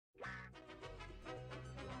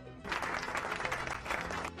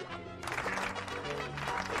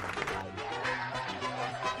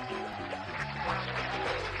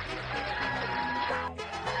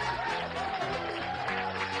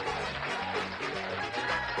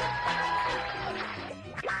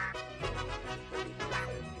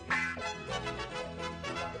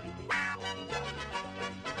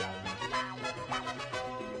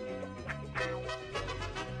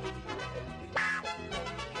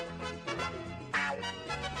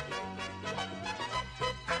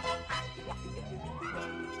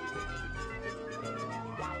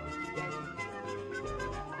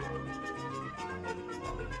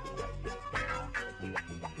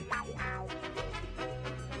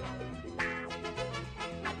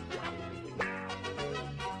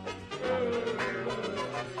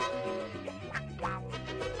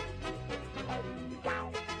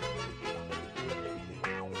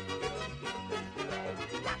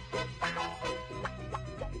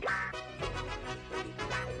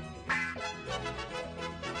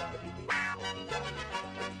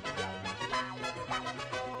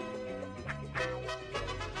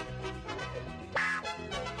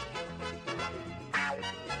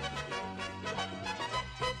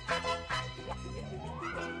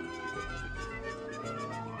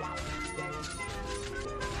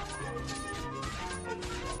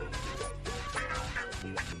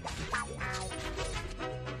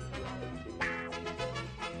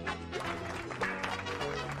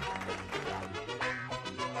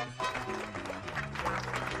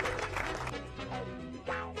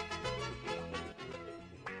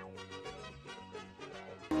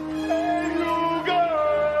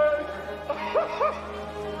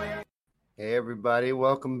everybody.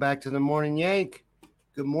 Welcome back to the Morning Yank.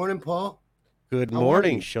 Good morning, Paul. Good How are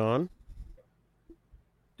morning, you? Shawn.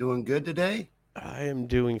 Doing good today? I am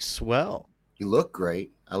doing swell. You look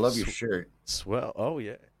great. I love your Sw- shirt. Swell. Oh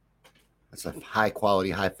yeah. That's a high quality,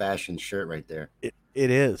 high fashion shirt right there. It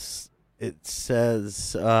is. It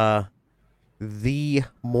says the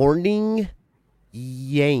morning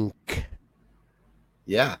yank.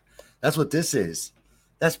 Yeah, that's what this is.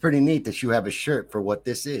 That's pretty neat that you have a shirt for what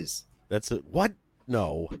this is. That's it. What?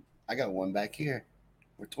 No. I got one back here.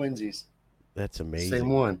 We're twinsies. That's Same amazing.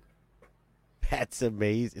 one. That's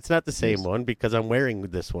amazing. It's not the same Yes. one because I'm wearing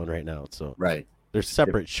this one right now. So Right. they're It's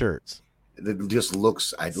different. separate shirts. It just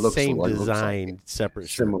looks. It looks. Same What looks like it. design, separate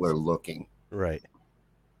Similar shirts. looking. Right.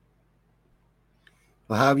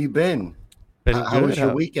 Well, how have you been? Been How good. was your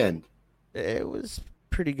How weekend? it was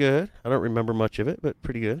pretty good. I don't remember much of it, but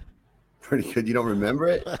pretty good. Pretty good. You don't remember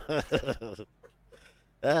it?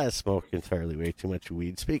 I smoke entirely way too much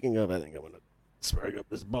weed. Speaking of, I think I'm gonna spark up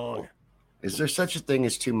this bong. Is there such a thing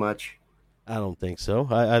as too much? I don't think so.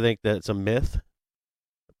 I think that's a myth,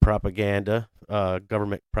 propaganda,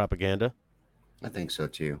 government propaganda. I think so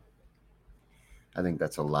too. I think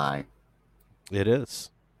that's a lie. It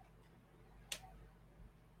is.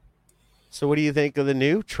 So, what do you think of the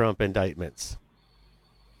new Trump indictments?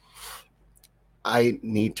 I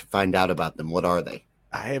need to find out about them. What are they?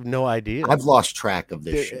 I have no idea. I've lost track of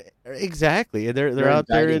this shit. Exactly. They're They're out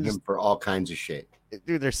there indicting and him for all kinds of shit.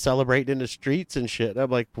 dude, they're celebrating in the streets and shit.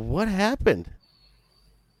 I'm like, what happened?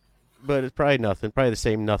 But it's probably nothing. Probably the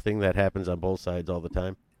same nothing that happens on both sides all the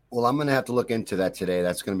time. Well, I'm going to have to look into that today.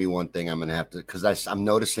 That's going to be one thing I'm going to have to, because I'm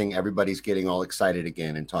noticing everybody's getting all excited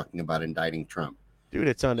again and talking about indicting Trump. Dude,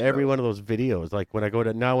 it's on every one of those videos. Like when I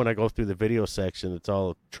go through the video section, it's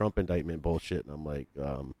all Trump indictment bullshit, and I'm like,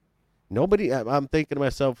 nobody. I'm thinking to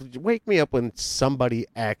myself, wake me up when somebody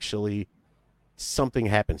actually something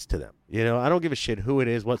happens to them. You know, I don't give a shit who it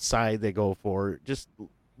is, what side they go for. Just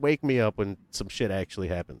wake me up when some shit actually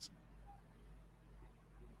happens.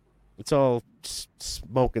 It's all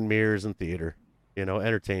smoke and mirrors and theater. You know,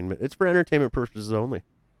 entertainment. It's for entertainment purposes only.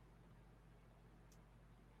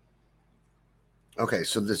 Okay,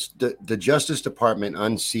 so the Justice Department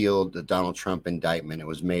unsealed the Donald Trump indictment. It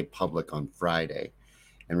was made public on Friday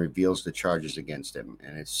and reveals the charges against him.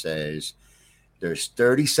 And it says there's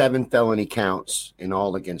 37 felony counts in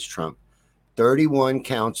all against Trump, 31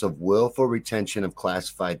 counts of willful retention of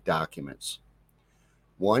classified documents,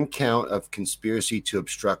 one count of conspiracy to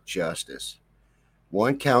obstruct justice,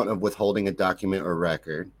 one count of withholding a document or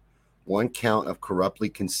record, one count of corruptly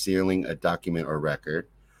concealing a document or record,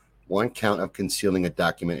 one count of concealing a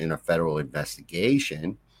document in a federal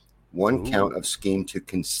investigation, one count of scheme to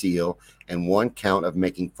conceal, and one count of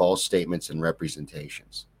making false statements and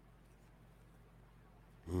representations.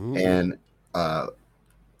 And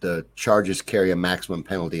the charges carry a maximum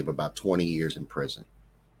penalty of about 20 years in prison.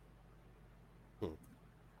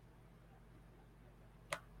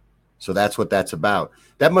 So that's what that's about.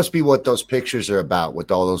 That must be what those pictures are about,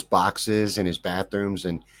 with all those boxes in his bathrooms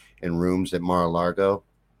and rooms at Mar-a-Lago.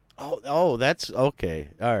 Oh, that's okay.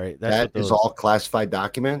 All right, That is all classified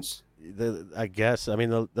documents. I guess. I mean,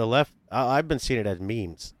 the left. I've been seeing it as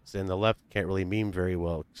memes, and the left can't really meme very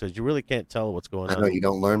well because you really can't tell what's going I on. know you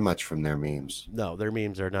don't learn much from their memes. No, their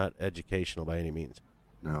memes are not educational by any means.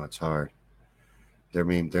 No, it's hard. They're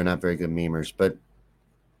not very good memers, but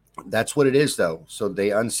that's what it is, though. So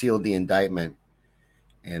they unsealed the indictment,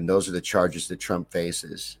 and those are the charges that Trump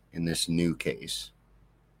faces in this new case,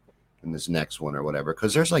 in this next one or whatever,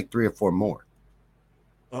 because there's like 3 or 4 more.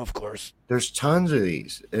 Of course. There's tons of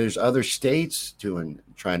these. There's other states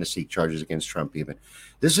trying to seek charges against Trump even.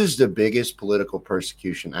 This is the biggest political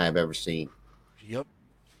persecution I have ever seen. Yep.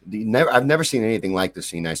 I've never seen anything like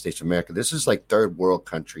this in the United States of America. This is like third world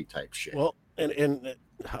country type shit. Well, and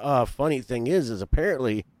funny thing is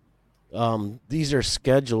apparently these are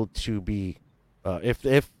scheduled to be if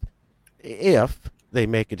they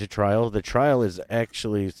make it to trial. The trial is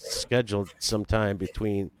actually scheduled sometime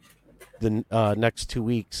between the next 2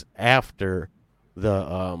 weeks after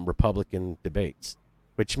the Republican debates,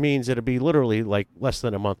 which means it'll be literally like less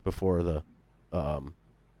than a month before the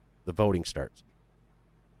voting starts.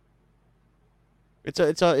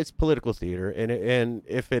 It's political theater, and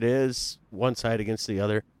if it is one side against the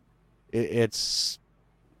other, it's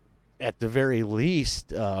at the very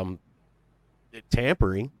least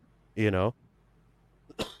tampering. You know,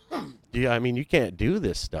 yeah. I mean, you can't do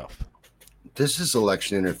this stuff. This is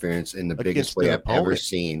election interference in the biggest Against way the I've ever opponent.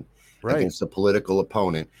 seen Right. against a political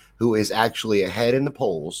opponent who is actually ahead in the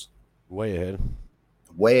polls, Way ahead.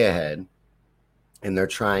 way ahead, and they're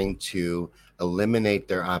trying to eliminate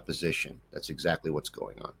their opposition. That's exactly what's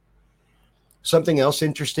going on. Something else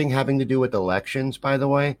interesting having to do with elections, by the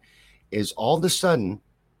way, is all of a sudden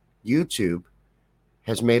YouTube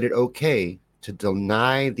has made it okay to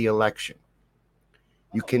deny the election.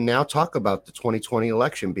 You can now talk about the 2020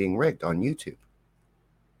 election being rigged on YouTube.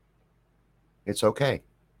 It's okay.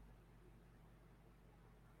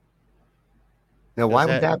 Now, Does why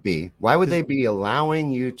would that? that be? Why would Does, they be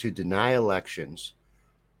allowing you to deny elections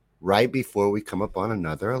right before we come up on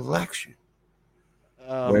another election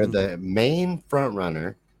where um, the main front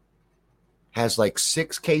runner has like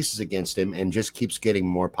 6 cases against him and just keeps getting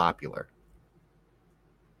more popular?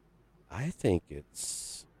 I think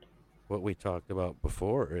it's what we talked about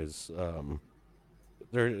before. Is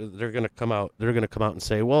they're gonna come out. They're gonna come out and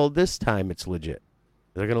say, well, this time it's legit.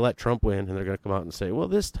 They're gonna let Trump win, and they're gonna come out and say, well,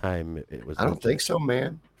 this time it was I don't think legit. so,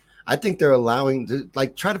 man. I think they're allowing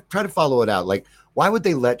like try to follow it out. Like, why would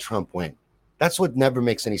they let Trump win? That's what never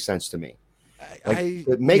makes any sense to me. Like, it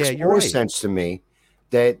Yeah, makes you're more right. sense to me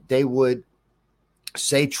that they would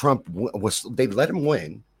say Trump was, they'd let him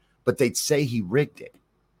win, but they'd say he rigged it.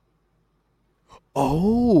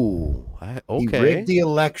 Oh, He rigged okay. the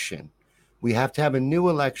election. We have to have a new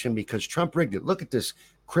election because Trump rigged it. Look at this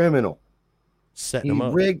criminal. Setting He them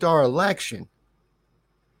up. rigged our election.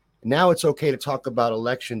 Now it's okay to talk about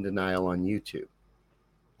election denial on YouTube.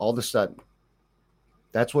 All of a sudden.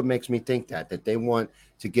 That's what makes me think that they want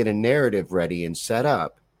to get a narrative ready and set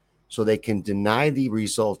up so they can deny the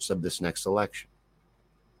results of this next election.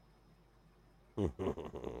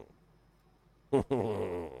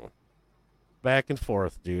 Back and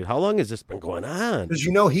forth, dude. How long has this been going on? Because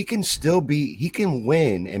he can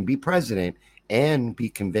win and be president and be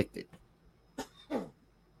convicted.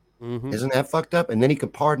 Mm-hmm. Isn't that fucked up? And then he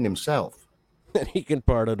could pardon himself. And he can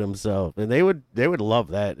pardon himself, and they would love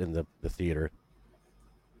that in the theater.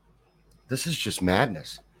 This is just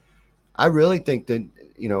madness. I really think that,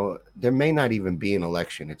 there may not even be an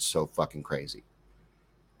election. It's so fucking crazy.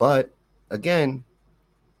 But again,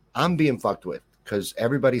 I'm being fucked with because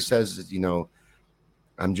everybody says that,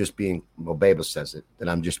 I'm just being, well, Baba says it, that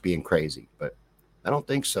I'm just being crazy. But I don't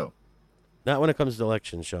think so. Not when it comes to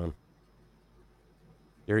elections, Sean.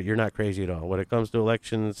 You're not crazy at all. When it comes to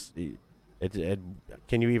elections,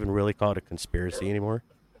 can you even really call it a conspiracy anymore?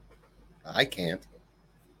 I can't.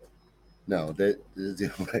 No, the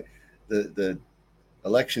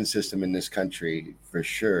election system in this country for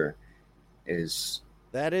sure is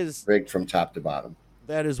That is rigged from top to bottom.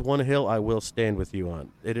 that is one hill I will stand with you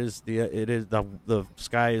on. The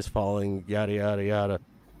sky is falling, yada yada yada.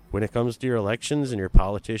 When it comes to your elections and your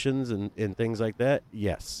politicians and things like that,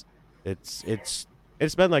 yes, it's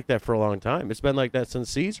been like that for a long time. It's been like that since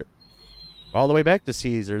Caesar, all the way back to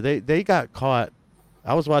Caesar. They got caught.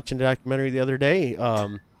 I was watching a documentary the other day.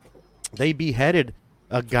 They beheaded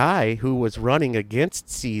a guy who was running against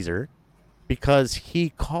Caesar because he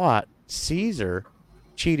caught Caesar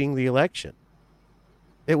cheating the election.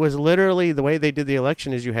 It was literally the way they did the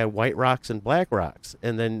election is you had white rocks and black rocks,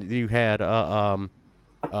 and then you had a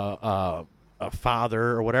father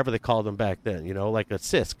or whatever they called them back then, like a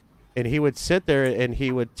cisk, and he would sit there and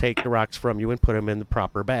he would take the rocks from you and put them in the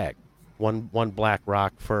proper bag. One black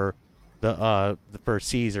rock for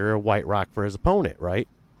Caesar, a white rock for his opponent, right?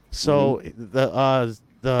 Mm-hmm. So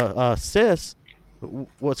the cis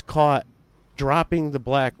was caught dropping the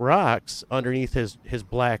black rocks underneath his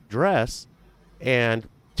black dress and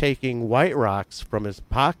taking white rocks from his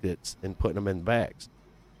pockets and putting them in bags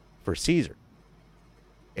for Caesar.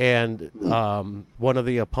 And one of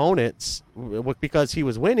the opponents, because he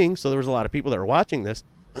was winning, so there was a lot of people that were watching this,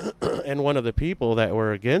 and one of the people that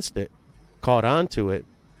were against it caught on to it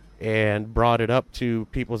and brought it up to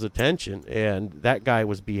people's attention, and that guy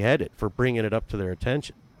was beheaded for bringing it up to their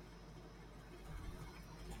attention.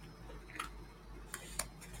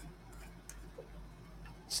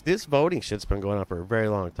 This voting shit's been going on for a very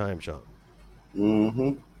long time, Sean.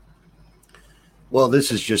 Mm-hmm. Well,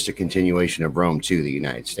 this is just a continuation of Rome to the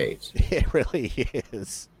United States. It really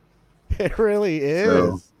is. It really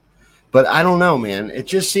So, is. but I don't know, man. It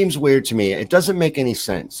just seems weird to me. It doesn't make any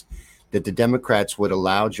sense that the Democrats would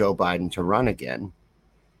allow Joe Biden to run again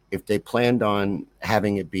if they planned on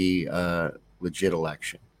having it be a legit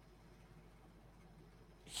election.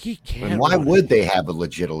 He And can't why run would they again. have a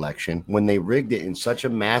legit election when they rigged it in such a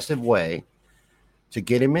massive way to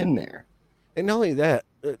get him in there? And not only that,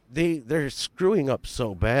 they're screwing up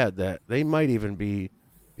so bad that they might even be,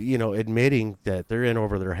 admitting that they're in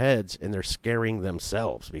over their heads and they're scaring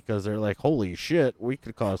themselves because they're like, holy shit, we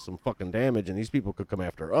could cause some fucking damage and these people could come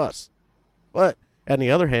after us. But on the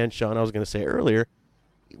other hand, Sean, I was going to say earlier,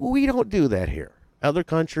 we don't do that here. Other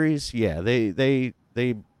countries, yeah, they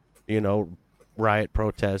you know riot,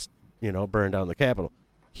 protest, burn down the Capitol.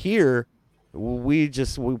 Here, we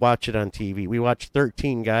watch it on TV. We watch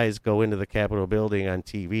 13 guys go into the Capitol building on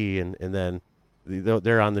TV, and then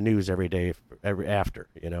they're on the news every day, every after.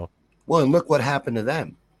 Well, and look what happened to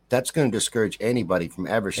them. That's going to discourage anybody from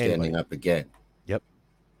ever standing Anybody. up again. Yep.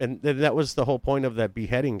 And that was the whole point of that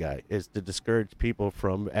beheading guy, is to discourage people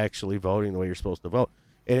from actually voting the way you're supposed to vote.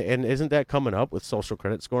 And isn't that coming up with social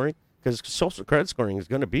credit scoring? Because social credit scoring is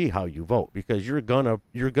going to be how you vote, because you're gonna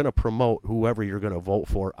promote whoever you're going to vote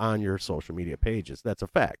for on your social media pages. That's a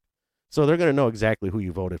fact. So they're going to know exactly who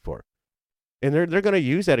you voted for, and they're going to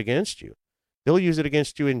use that against you. They'll use it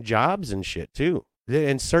against you in jobs and shit too.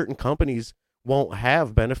 And certain companies won't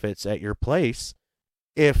have benefits at your place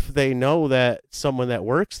if they know that someone that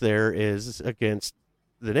works there is against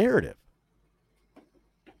the narrative.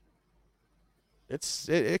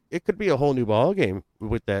 It could be a whole new ball game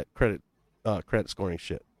with that credit scoring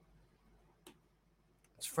shit.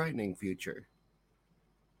 It's a frightening future.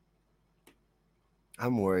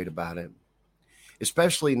 I'm worried about it,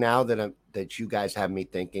 especially now that you guys have me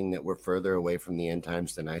thinking that we're further away from the end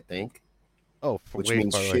times than I think. Oh, Which way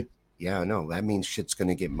means far away. shit. Yeah, no, that means shit's going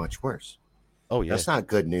to get much worse. Oh yeah, That's not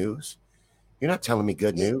good news. You're not telling me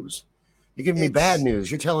good news. You're giving me it's bad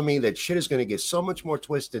news. You're telling me that shit is going to get so much more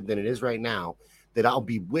twisted than it is right now that I'll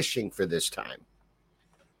be wishing for this time.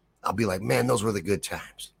 I'll be like, man, those were the good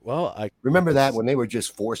times. well, I Remember that when they were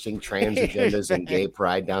just forcing trans agendas and gay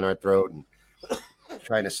pride down our throat and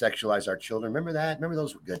trying to sexualize our children? Remember that? Remember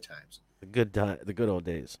those were good times? the good old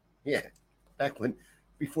days. Yeah, back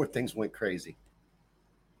before things went crazy.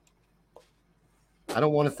 I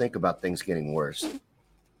don't want to think about things getting worse.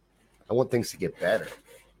 I want things to get better.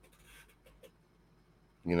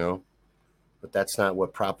 But that's not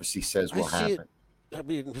what prophecy says will happen. I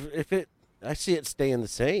mean, I see it staying the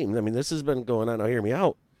same. I mean, this has been going on. Now, hear me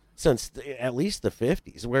out, since at least the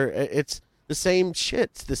 '50s, where it's the same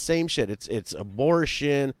shit. It's the same shit. It's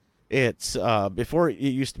abortion. It's before it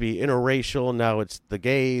used to be interracial. Now it's the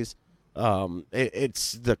gays.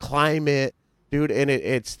 It's the climate, dude, and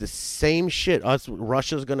it's the same shit.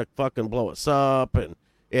 Russia's gonna fucking blow us up,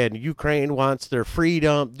 and Ukraine wants their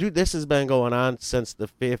freedom. Dude, this has been going on since the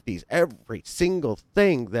 '50s. Every single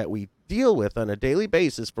thing that we deal with on a daily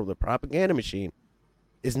basis from the propaganda machine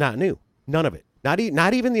is not new. None of it. Not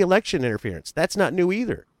even the election interference. That's not new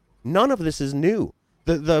either. None of this is new.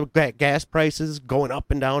 The gas prices going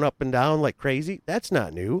up and down like crazy. That's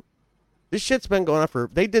not new. This shit's been going on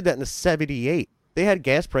they did that in the '78. They had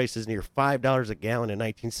gas prices near $5 a gallon in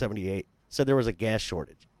 1978. Said there was a gas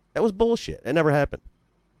shortage. That was bullshit. It never happened.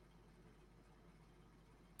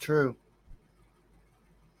 True.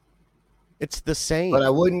 It's the same. But I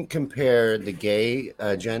wouldn't compare the gay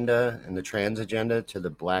agenda and the trans agenda to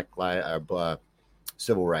the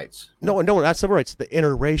civil rights. No, not civil rights. The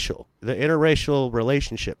interracial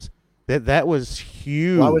relationships. That was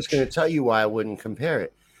huge. Well, I was going to tell you why I wouldn't compare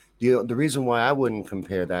it. The reason why I wouldn't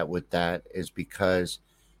compare that with that is because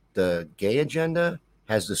the gay agenda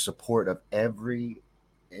has the support of every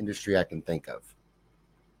industry I can think of.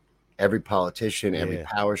 Every politician, every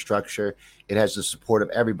power structure, it has the support of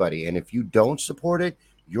everybody. And if you don't support it,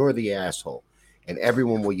 you're the asshole. And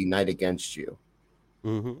everyone will unite against you.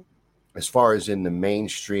 Mm-hmm. As far as in the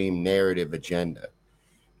mainstream narrative agenda,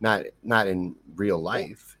 not in real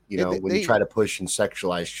life. When you try to push and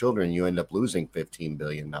sexualize children, you end up losing $15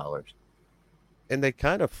 billion. And they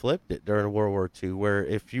kind of flipped it during World War II, where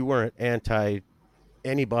if you weren't anti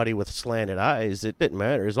anybody with slanted eyes, it didn't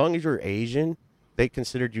matter. As long as you're Asian, they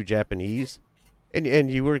considered you Japanese,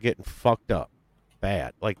 and you were getting fucked up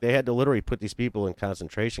bad. Like, they had to literally put these people in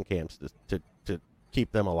concentration camps to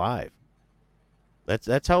keep them alive.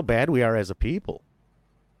 That's how bad we are as a people.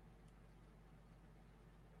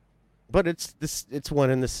 But it's one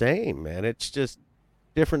and the same, man. It's just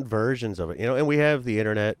different versions of it, and we have the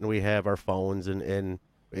internet and we have our phones and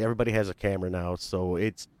everybody has a camera now, so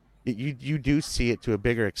you do see it to a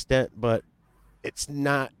bigger extent, but it's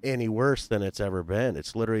not any worse than it's ever been.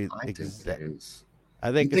 It's literally exact.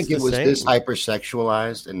 I think you think it was same. This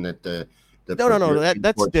hypersexualized and that the no,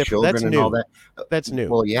 that's different. That's new. All that. That's new.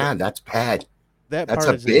 Well, yeah, that's bad. That's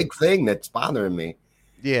a big new. thing that's bothering me.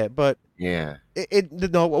 Yeah, but yeah,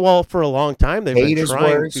 well, for a long time they've been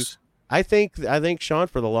trying to. I think Shawn,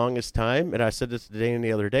 for the longest time, and I said this today and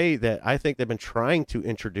the other day, that I think they've been trying to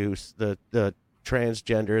introduce the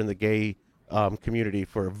transgender and the gay community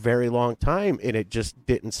for a very long time, and it just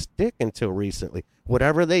didn't stick until recently.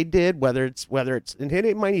 Whatever they did, whether it's, and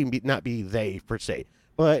it might even not be they per se,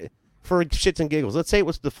 but for shits and giggles, let's say it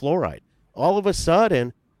was the fluoride. All of a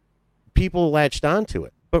sudden, people latched onto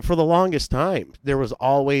it. But for the longest time, there was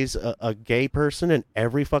always a gay person in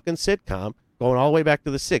every fucking sitcom, going all the way back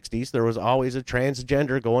to the 60s. There was always a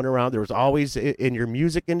transgender going around. There was always in your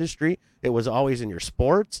music industry. It was always in your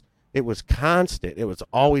sports. It was constant. It was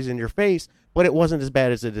always in your face, but it wasn't as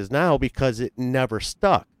bad as it is now because it never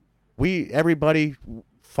stuck. Everybody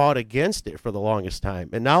fought against it for the longest time.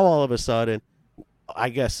 And now all of a sudden, I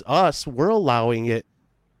guess we're allowing it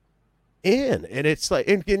in, and it's like,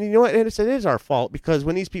 and you know what, and it is our fault, because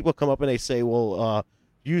when these people come up and they say, well,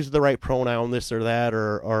 use the right pronoun, this or that,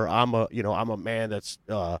 or I'm a man that's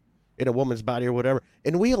in a woman's body or whatever,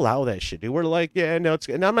 and we allow that shit, dude. We're like, yeah, no, it's,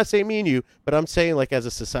 and I'm not saying me and you, but I'm saying, like, as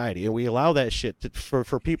a society, and we allow that shit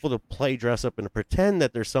for people to play dress up and to pretend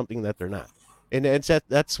that there's something that they're not. And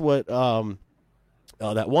that's what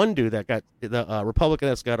that one dude that got the Republican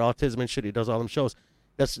that's got autism and shit, he does all them shows,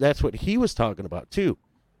 that's what he was talking about too.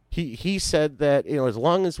 He said that, as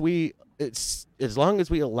long as we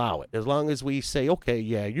allow it, as long as we say, okay,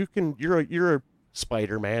 yeah, you're a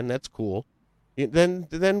Spider-Man, that's cool, then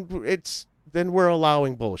we're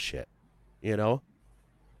allowing bullshit.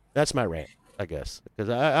 That's my rant, I guess, because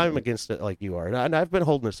I'm against it like you are, and I've been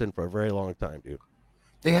holding this in for a very long time, dude.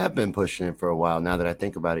 They have been pushing it for a while. Now that I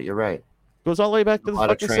think about it, you're right. Goes all the way back to A the lot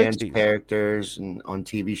of fucking trans 60s. characters and on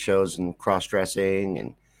TV shows and cross-dressing,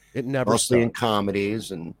 and It never mostly in stopped.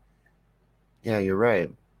 comedies. And yeah, you're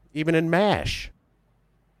right. Even in MASH.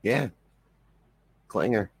 Yeah,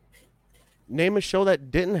 Klinger. Name a show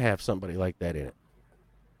that didn't have somebody like that in it.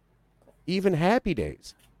 Even Happy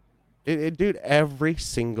Days. Dude, every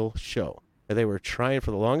single show. And they were trying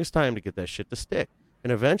for the longest time to get that shit to stick.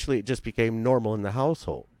 And eventually it just became normal in the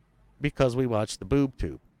household because we watched the boob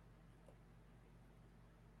tube.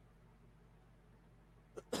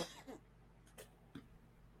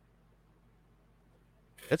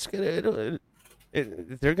 It's gonna.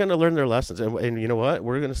 They're gonna learn their lessons, and you know what?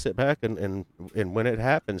 We're gonna sit back and when it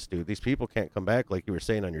happens, dude, these people can't come back, like you were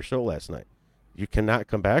saying on your show last night. You cannot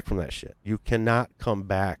come back from that shit. You cannot come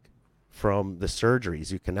back from the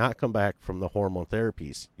surgeries. You cannot come back from the hormone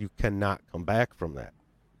therapies. You cannot come back from that.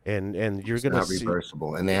 And you're It's gonna not see.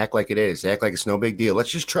 reversible, and they act like it is. They act like it's no big deal.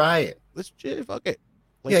 Let's just try it. Fuck it.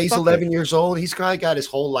 Like, Yeah, he's fuck 11 it. years old. He's probably got his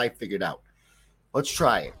whole life figured out. Let's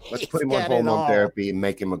try it. Let's put He's him on got it hormone all. therapy and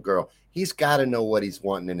make him a girl. He's got to know what he's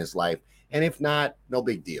wanting in his life. And if not, no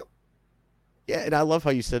big deal. Yeah, and I love how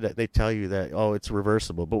you said that. They tell you that, oh, it's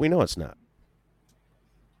reversible, but we know it's not.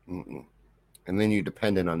 Mm-mm. And then you're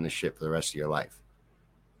dependent on this shit for the rest of your life.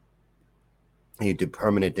 And you do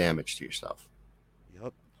permanent damage to yourself.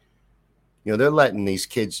 Yep. They're letting these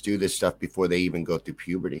kids do this stuff before they even go through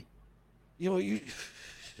puberty.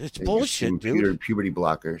 It's They bullshit, dude. Puberty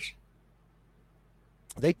blockers.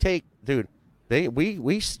 They take, dude.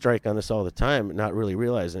 We strike on this all the time, not really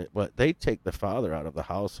realizing it, but they take the father out of the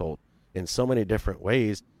household in so many different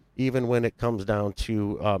ways. Even when it comes down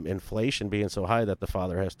to inflation being so high that the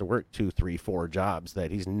father has to work 2, 3, 4 jobs,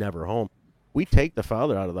 that he's never home. We take the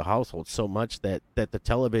father out of the household so much that the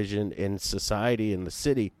television in society in the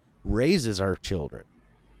city raises our children.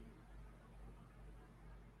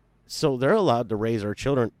 So they're allowed to raise our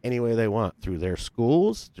children any way they want, through their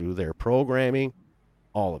schools, through their programming,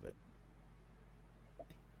 all of it.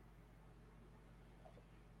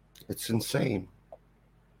 It's insane.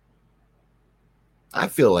 I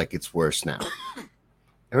feel like it's worse now.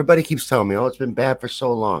 Everybody keeps telling me, oh, it's been bad for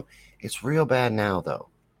so long. It's real bad now, though.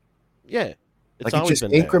 Yeah. Like, it just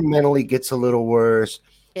incrementally gets a little worse.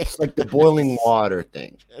 It's like the boiling water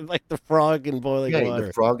thing. Like the frog in boiling water.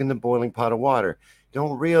 The frog in the boiling pot of water.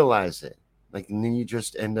 Don't realize it. And then you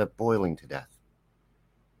just end up boiling to death.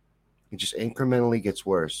 It just incrementally gets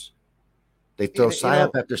worse. They throw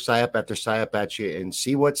psyop after psyop after psyop at you and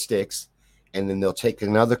see what sticks, and then they'll take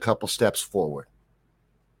another couple steps forward.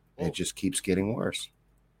 And it just keeps getting worse.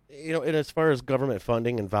 And as far as government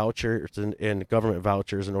funding and vouchers and government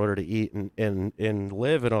vouchers in order to eat and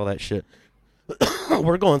live and all that shit,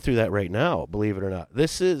 we're going through that right now, believe it or not.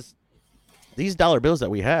 These dollar bills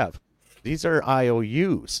that we have, these are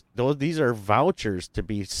IOUs. These are vouchers to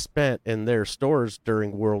be spent in their stores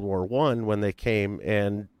during World War I, when they came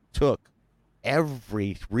and took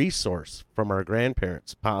every resource from our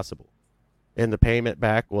grandparents possible. And the payment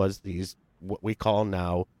back was these, what we call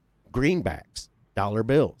now, greenbacks, dollar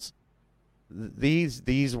bills.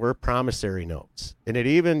 These were promissory notes. And it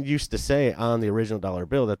even used to say on the original dollar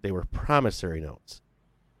bill that they were promissory notes.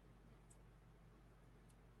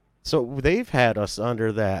 So they've had us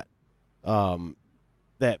under that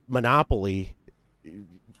monopoly,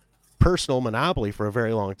 personal monopoly, for a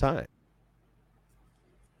very long time.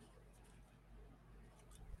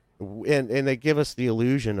 And they give us the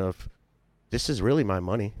illusion of this is really my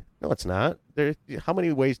money. No, it's not. How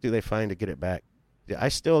many ways do they find to get it back? I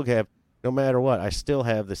still have, no matter what, I still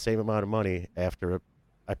have the same amount of money after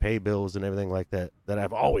I pay bills and everything like that that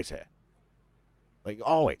I've always had. Like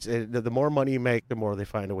always, the more money you make, the more they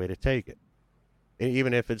find a way to take it. And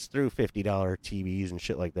even if it's through $50 TVs and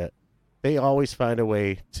shit like that, they always find a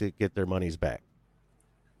way to get their monies back.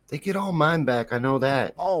 They get all mine back. I know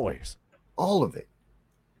that. Always. All of it.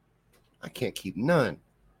 I can't keep none.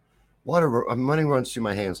 Money runs through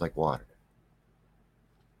my hands like water.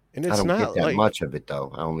 And I it's don't not get that like much of it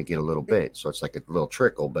though. I only get a little bit, so it's like a little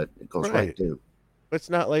trickle, but it goes right through. It's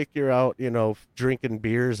not like you're out, drinking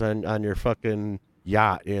beers on your fucking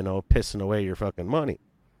yacht, pissing away your fucking money.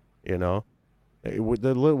 You know,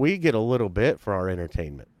 we get a little bit for our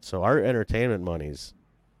entertainment, so our entertainment money's,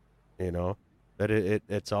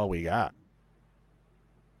 it's all we got.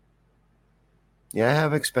 Yeah, I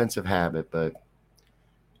have expensive habit, but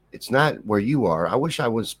it's not where you are. I wish I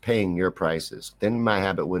was paying your prices. Then my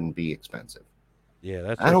habit wouldn't be expensive. Yeah,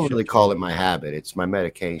 that's. I don't really call it my habit. It's my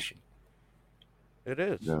medication. It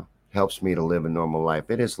is. Helps me to live a normal life.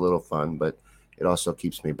 It is a little fun, but it also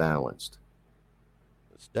keeps me balanced.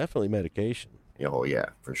 It's definitely medication. Oh yeah,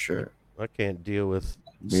 for sure. I can't deal with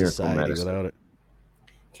Miracle society medicine. without it.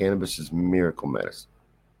 Cannabis is miracle medicine.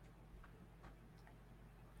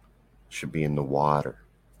 Should be in the water.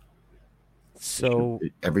 So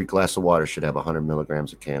every glass of water should have 100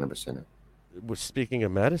 milligrams of cannabis in it. Speaking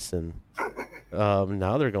of medicine,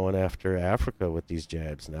 now they're going after Africa with these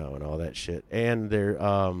jabs now and all that shit. And they're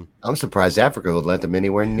I'm surprised Africa would let them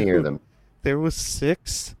anywhere near them. There was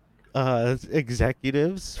 6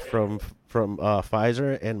 executives from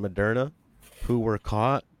Pfizer and Moderna who were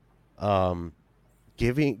caught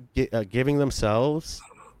giving themselves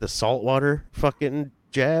the saltwater fucking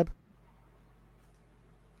jab.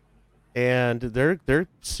 And they're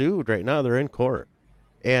sued right now. They're in court.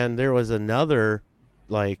 And there was another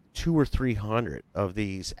like 200 or 300 of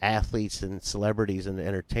these athletes and celebrities and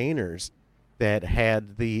entertainers that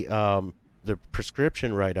had the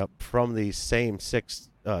prescription write up from these same 6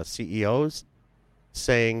 CEOs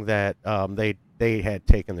saying that they had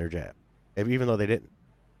taken their jab, even though they didn't.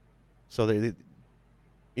 So they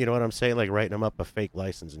you know what I'm saying? Like writing them up a fake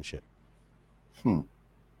license and shit.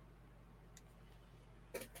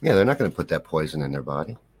 Yeah, they're not going to put that poison in their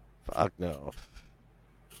body. Fuck no.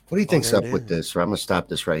 What do you think's up with this? I'm going to stop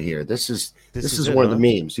this right here. This is one of the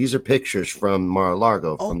memes. These are pictures from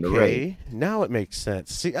Mar-a-Lago from the raid. Now it makes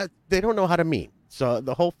sense. See, they don't know how to meme. So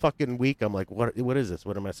the whole fucking week, I'm like, what is this?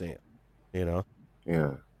 What am I saying? Yeah.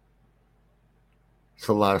 It's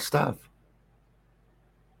a lot of stuff.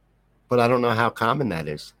 But I don't know how common that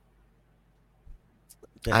is.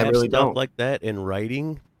 I really don't. Like that in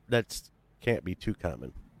writing, can't be too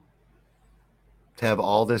common. To have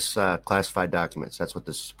all this classified documents. That's what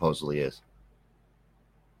this supposedly is.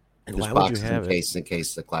 And why would you have in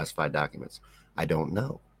case the classified documents. I don't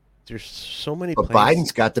know. There's so many But places.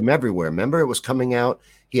 Biden's got them everywhere. Remember, it was coming out.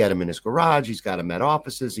 He had them in his garage. He's got them at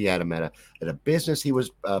offices. He had them at a business he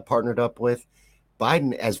was partnered up with.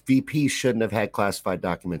 Biden, as VP, shouldn't have had classified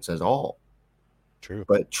documents at all. True.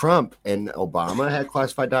 But Trump and Obama had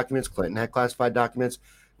classified documents. Clinton had classified documents.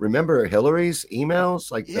 Remember Hillary's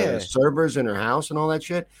emails, like the servers in her house and all that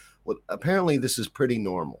shit? Well, apparently this is pretty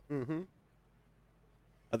normal. Mm-hmm.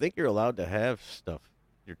 I think you're allowed to have stuff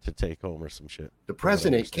to take home or some shit. The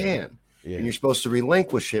president can. Yeah. And you're supposed to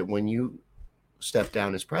relinquish it when you step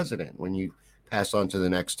down as president, when you pass on to the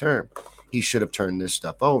next term. He should have turned this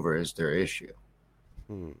stuff over is their issue.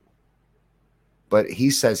 But he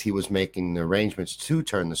says he was making the arrangements to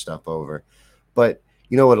turn the stuff over. But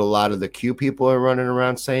you know what a lot of the Q people are running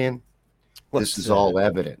around saying? This is all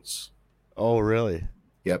evidence. Oh, really?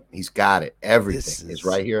 Yep, he's got it. Everything is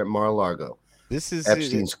right here at Mar-a-Lago. This is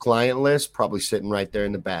Epstein's client list, probably sitting right there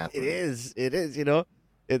in the bathroom. It is.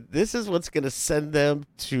 This is what's going to send them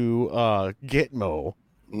to Gitmo,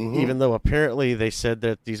 even though apparently they said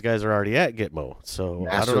that these guys are already at Gitmo. So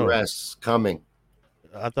mass arrests coming.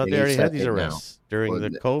 I thought they already had these arrests during the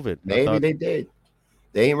COVID. Maybe they did.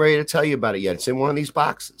 They ain't ready to tell you about it yet. It's in one of these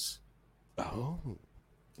boxes. Oh.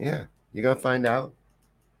 Yeah. You're going to find out.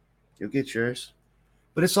 You'll get yours.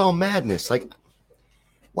 But it's all madness. Like,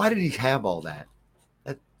 why did he have all that?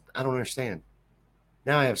 I don't understand.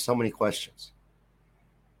 Now I have so many questions.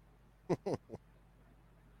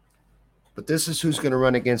 But this is who's going to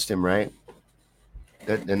run against him, right?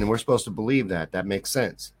 And we're supposed to believe that. That makes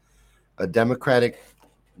sense. A Democratic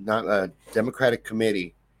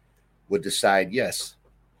committee would decide, yes,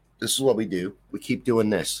 this is what we do. We keep doing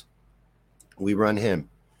this. We run him.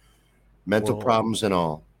 Mental problems and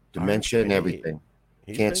all. Dementia and everything.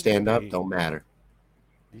 He's Can't been getting stand up, pretty. don't matter.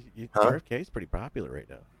 Huh? RFK is pretty popular right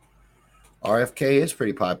now. RFK is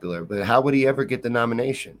pretty popular, but how would he ever get the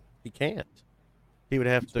nomination? He can't. He would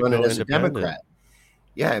have He's to running go as a independent. Democrat.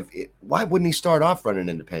 Yeah, why wouldn't he start off running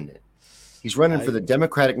independent? He's running for I the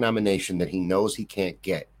Democratic nomination that he knows he can't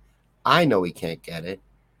get. I know he can't get it.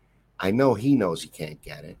 I know he knows he can't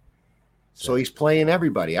get it. So Exactly. he's playing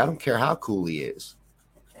everybody. I don't care how cool he is.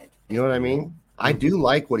 You know what I Yeah. mean? I Mm-hmm. do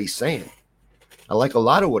like what he's saying. I like a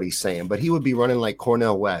lot of what he's saying, but he would be running like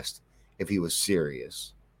Cornel West if he was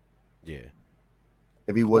serious. Yeah.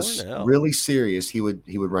 If he was Cornell. really serious, he would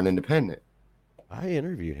run independent. I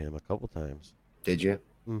interviewed him a couple times. Did you?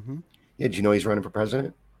 Mm-hmm. Yeah, did you know he's running for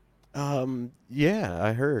president? Yeah,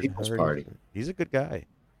 I heard. People's Heard Party. he's a good guy.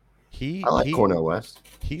 He I like he Cornel West.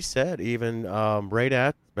 he said even right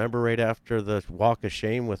after the walk of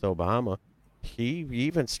shame with Obama, he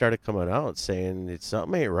even started coming out saying it's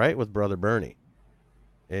something ain't right with brother Bernie,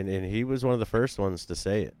 and he was one of the first ones to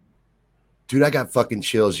say it. Dude, I got fucking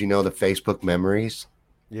chills. You know the Facebook memories?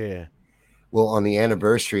 Yeah, Well, on the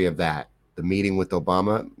anniversary of that, the meeting with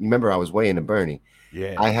Obama, remember I was way into Bernie.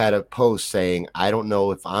 yeah. I had a post saying, I don't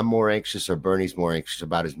know if I'm more anxious or Bernie's more anxious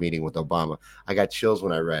about his meeting with Obama. I got chills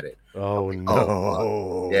when I read it. I'm Oh like, oh, fuck.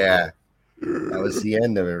 no. Yeah, that was the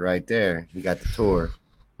end of it right there. You got the tour.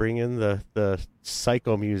 Bring in the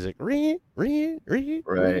psycho music. Ring, ring, ring.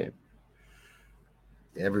 Right.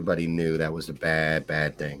 Everybody knew that was a bad,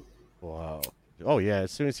 bad thing. Wow. Oh yeah.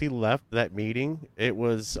 As soon as he left that meeting, it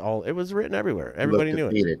was written everywhere. He looked Everybody knew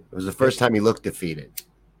it. defeated. It was the Yep. first time he looked defeated.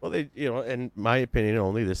 Well, in my opinion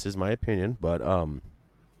only, this is my opinion, but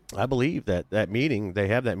I believe that meeting, they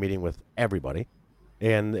have that meeting with everybody,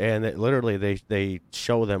 and it, literally they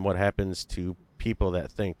show them what happens to people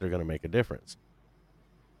that think they're going to make a difference.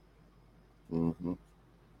 Hmm. Ain't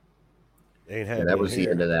Yeah, that happening was the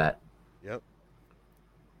end here. of that. Yep.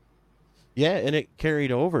 Yeah, and it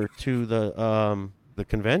carried over to the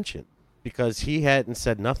convention because he hadn't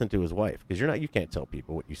said nothing to his wife because you can't tell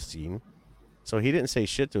people what you've seen. So he didn't say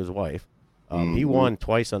shit to his wife. He Hmm. won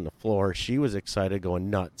twice on the floor. She was excited, going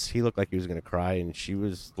nuts. He looked like he was going to cry, and she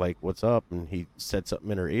was like, "What's up?" And he said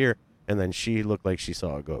something in her ear, and then she looked like she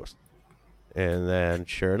saw a ghost. And then,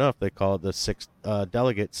 sure enough, they called the six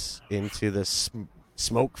delegates into the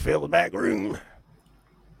smoke-filled back room,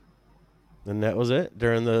 and that was it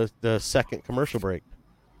during the second commercial break.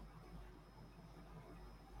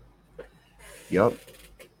 Yup.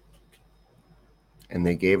 And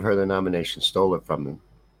they gave her the nomination, stole it from them.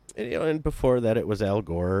 And before that, it was Al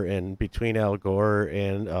Gore, and between Al Gore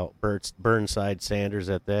and Burnside Sanders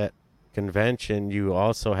at that convention, you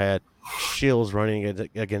also had shills running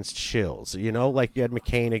against shills. Like you had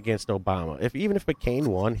McCain against Obama. Even if McCain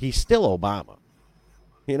won, he's still Obama.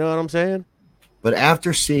 You know what I'm saying? But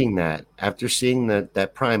after seeing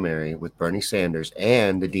that primary with Bernie Sanders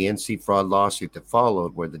and the DNC fraud lawsuit that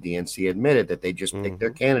followed, where the DNC admitted that they just pick their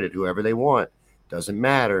Mm-hmm. candidate, whoever they want, doesn't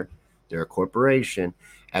matter, they're a corporation.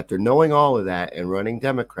 After knowing all of that and running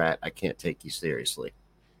Democrat, I can't take you seriously.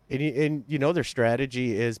 And their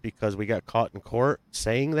strategy is because we got caught in court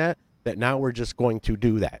saying that now we're just going to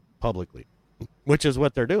do that publicly, which is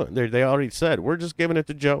what they're doing. They already said we're just giving it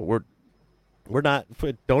to Joe. We're not.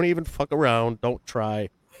 Don't even fuck around. Don't try.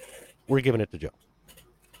 We're giving it to Joe.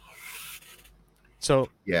 So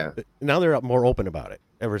Yeah. now they're more open about it.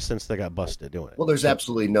 Ever since they got busted doing it. Well, there's So,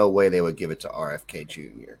 absolutely no way they would give it to RFK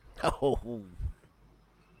Jr. oh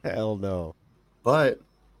hell no. But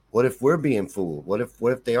what if we're being fooled? What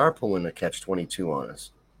if they are pulling a catch-22 on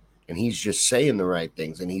us? And he's just saying the right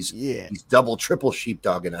things, and he's Yeah, he's double, triple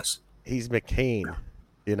sheepdogging us. he's McCain.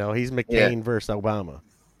 He's Yeah. McCain versus Obama.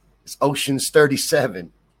 It's Ocean's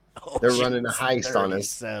 37. Oh, They're running a heist on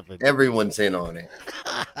us. 37. Everyone's in on it.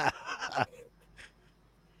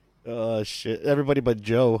 Oh shit! Everybody but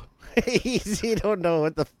Joe. He don't know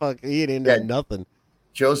what the fuck. He didn't know Yeah, nothing.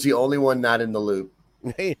 Joe's the only one not in the loop.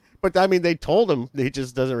 But I mean, they told him. He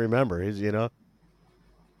just doesn't remember.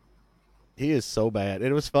 He is so bad. And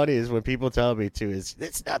it was funny is when people tell me too is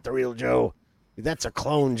it's not the real Joe. That's a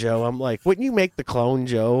clone Joe. I'm like, wouldn't you make the clone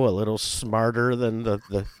Joe a little smarter than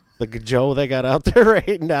the Joe they got out there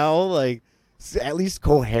right now? Like, at least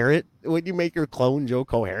coherent. Wouldn't you make your clone Joe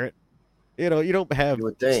coherent? You don't have You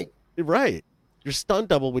would think. right. Your stunt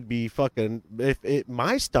double would be fucking.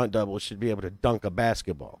 My stunt double should be able to dunk a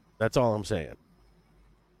basketball. That's all I'm saying.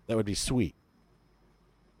 That would be sweet.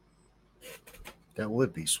 That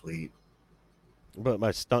would be sweet. But my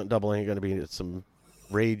stunt double ain't gonna be some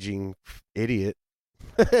raging idiot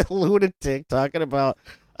lunatic talking about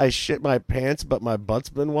I shit my pants, but my butt's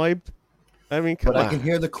been wiped. I mean, come But I can on.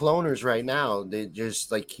 hear the cloners right now. They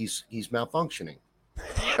just like he's malfunctioning.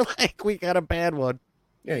 Like we got a bad one.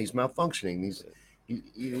 Yeah, he's malfunctioning. He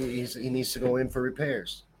needs to go in for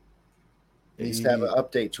repairs. He needs to have an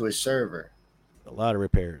update to his server. A lot of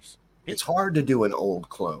repairs. It's hard to do an old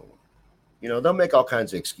clone. They'll make all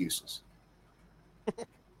kinds of excuses. But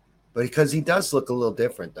because he does look a little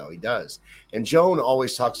different, though. He does. And Joan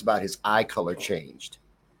always talks about his eye color changed.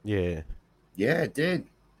 Yeah. Yeah, it did.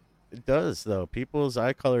 It does, though. People's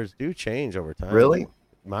eye colors do change over time. Really?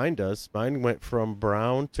 Mine does. Mine went from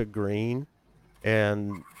brown to green,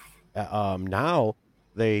 and now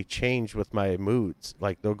they change with my moods.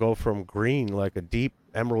 Like they'll go from green, like a deep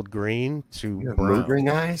emerald green, to You have brown. mood ring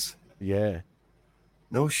eyes? Yeah.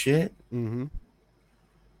 No shit. Mm-hmm.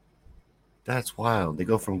 That's wild. They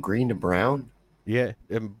go from green to brown? Yeah.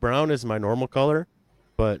 And brown is my normal color,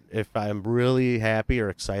 but if I'm really happy or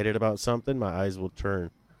excited about something, my eyes will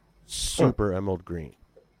turn super emerald green.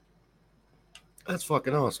 That's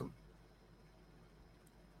fucking awesome.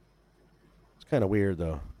 It's kind of weird,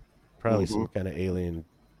 though. Probably some kind of alien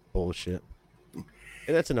bullshit. And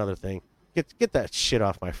that's another thing. Get that shit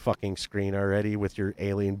off my fucking screen already with your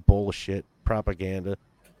alien bullshit propaganda.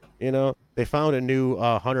 They found a new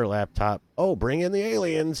Hunter laptop. Oh, bring in the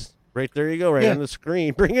aliens. Right there you go, right on the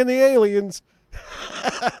screen. Bring in the aliens.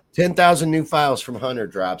 10,000 new files from Hunter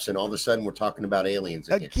drops, and all of a sudden we're talking about aliens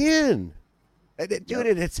again. Dude,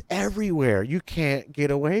 it's everywhere. You can't get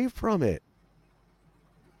away from it.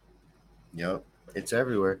 Yep, it's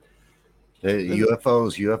everywhere.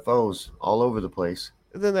 UFOs, all over the place.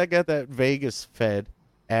 And then I got that Vegas Fed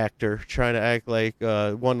actor trying to act like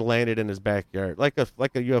one landed in his backyard, like a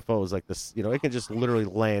UFO is like this. It can just literally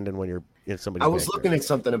land in when you're in somebody's. I was backyard. looking at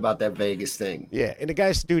something about that Vegas thing. Yeah, and the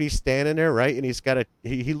guy's he's standing there, right, and he's got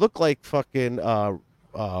he looked like fucking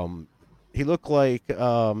he looked like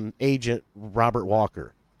Agent Robert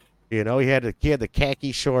Walker. He had the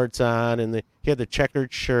khaki shorts on, and he had the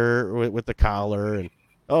checkered shirt with the collar, and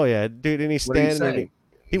oh yeah, dude, and he's standing there.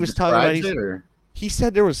 He was talking about he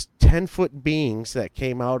said there was 10-foot beings that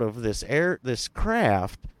came out of this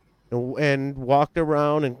craft and walked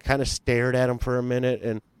around and kind of stared at him for a minute,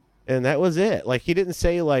 and that was it. Like he didn't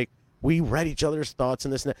say like we read each other's thoughts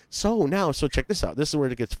and this and that. So check this out. This is where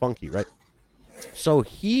it gets funky, right? So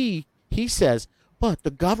he says, but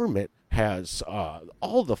the government has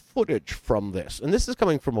all the footage from this, and this is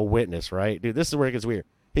coming from a witness, right, dude? This is where it gets weird.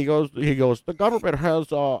 He goes. The government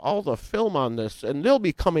has all the film on this, and they'll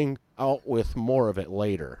be coming out with more of it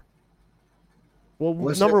later. Well,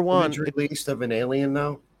 number one, released of an alien,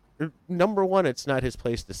 though. Number one, it's not his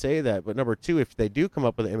place to say that. But number two, if they do come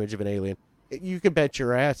up with an image of an alien, you can bet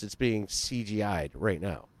your ass it's being CGI'd right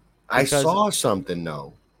now. I saw something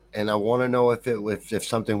though, and I want to know if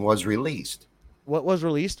something was released. What was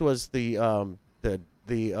released was the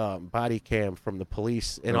body cam from the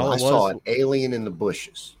police, and I saw an alien in the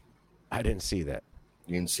bushes. I didn't see that.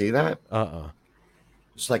 You didn't see that?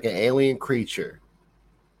 It's like an alien creature.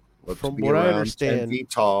 From what I understand, 10 feet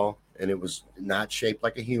tall, and it was not shaped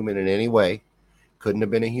like a human in any way. Couldn't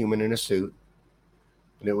have been a human in a suit.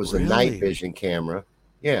 And it was a night vision camera.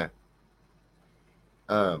 Yeah.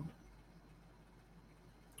 I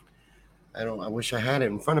wish I had it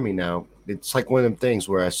in front of me now. It's like one of them things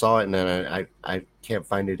where I saw it and then I can't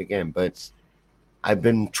find it again. But I've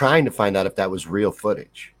been trying to find out if that was real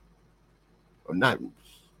footage or not.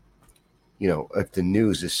 If the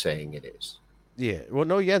news is saying it is. Yeah. Well,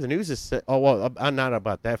 no. Yeah, the news is. Oh well, I'm not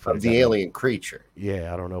about that footage. Of the alien creature.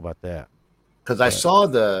 Yeah, I don't know about that. Because I saw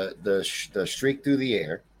the streak through the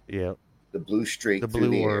air. Yeah. The blue streak through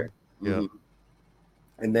the air. Yeah. Mm-hmm.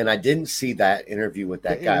 And then I didn't see that interview with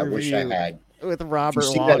that guy. I wish I had. With Robert Walker. If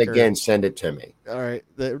you see Walker. that again, send it to me. All right.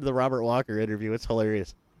 The Robert Walker interview. It's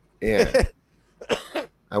hilarious. Yeah.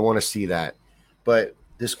 I want to see that. But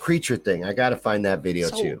this creature thing, I got to find that video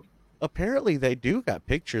too. Apparently they do got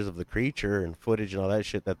pictures of the creature and footage and all that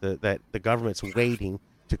shit that the government's waiting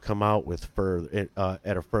to come out with further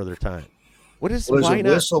at a further time. There's a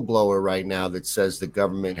whistleblower right now that says the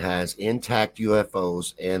government has intact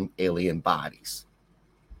UFOs and alien bodies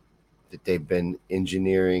that they've been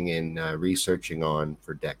engineering and researching on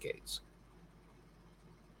for decades.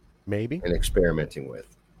 Maybe. And experimenting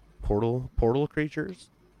with. Portal creatures?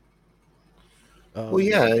 Well,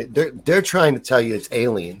 yeah, they're trying to tell you it's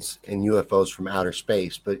aliens and UFOs from outer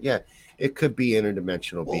space, but yeah, it could be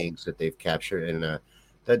interdimensional beings that they've captured, and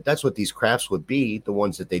that's what these crafts would be, the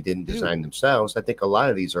ones that they didn't design themselves. I think a lot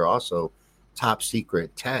of these are also top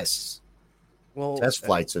secret test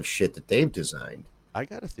flights of shit that they've designed. I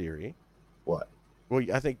got a theory. What? Well,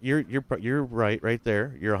 I think you're right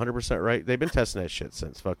there. You're 100% right. They've been testing that shit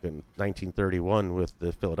since fucking 1931 with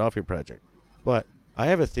the Philadelphia Project. But I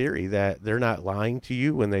have a theory that they're not lying to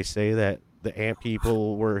you when they say that the ant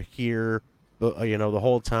people were here, the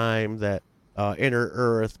whole time. That inner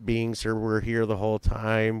Earth beings were here the whole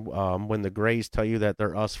time. When the Greys tell you that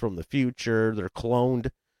they're us from the future, they're cloned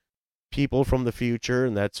people from the future,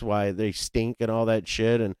 and that's why they stink and all that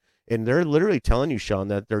shit. And they're literally telling you, Shawn,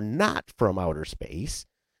 that they're not from outer space.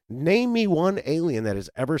 Name me one alien that has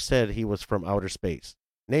ever said he was from outer space.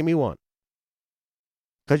 Name me one,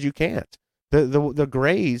 because you can't. The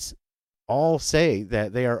Greys all say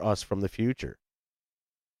that they are us from the future.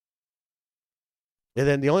 And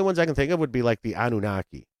then the only ones I can think of would be like the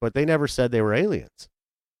Anunnaki, but they never said they were aliens.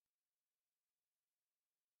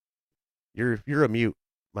 You're a mute,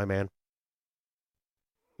 my man.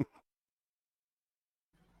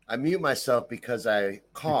 I mute myself because I You're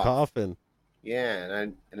cough. coughing. Yeah,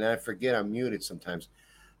 and I forget I'm muted sometimes.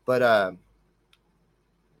 But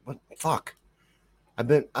what fuck?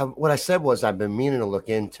 What I said was I've been meaning to look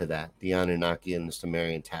into that, the Anunnaki and the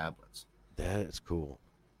Sumerian tablets. That is cool.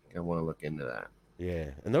 I want to look into that. Yeah,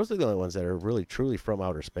 and those are the only ones that are really truly from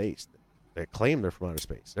outer space. That claim they're from outer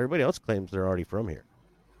space. Everybody else claims they're already from here.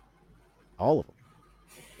 All of them,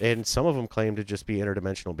 and some of them claim to just be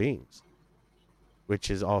interdimensional beings, which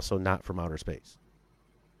is also not from outer space.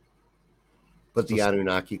 But So the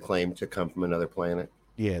Anunnaki claim to come from another planet.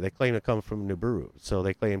 yeah, they claim to come from Nibiru. So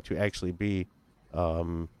they claim to actually be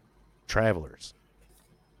um, travelers,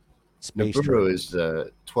 space Nibiru is travelers.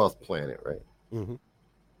 the 12th planet, right? Mm-hmm.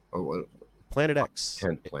 Or what? Planet X.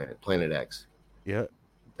 10th planet, Planet X. Yeah,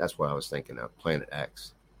 That's what I was thinking of, Planet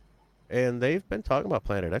X. and they've been talking about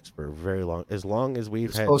Planet X for very as long as we've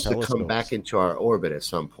It's had supposed to come back telescopes. into our orbit at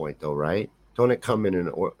some point, though, right? Don't it come in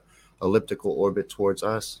an elliptical orbit towards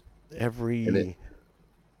us? And it Every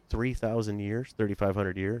 3,000 years,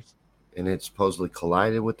 3,500 years. and it supposedly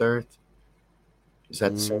collided with Earth. Is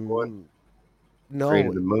that the same one? Mm, no,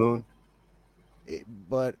 Created the moon?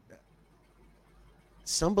 but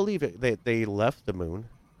some believe that they left the moon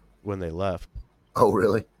when they left. Oh,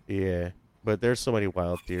 really? Yeah, but there's so many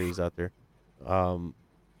wild theories out there. Um,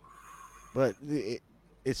 but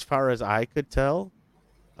as far as I could tell,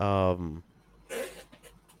 um,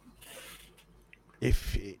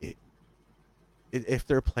 if if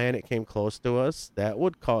their planet came close to us, that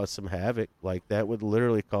would cause some havoc. Like that would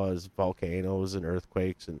literally cause volcanoes and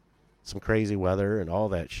earthquakes and some crazy weather and all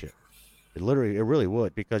that shit. It really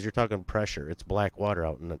would, because you're talking pressure. It's black water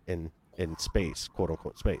out in space, quote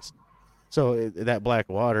unquote space. So that black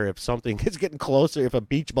water, if something is getting closer, if a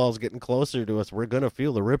beach ball is getting closer to us, we're gonna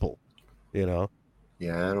feel the ripple. You know.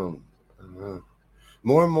 Yeah, I don't know.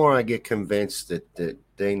 More and more, I get convinced that there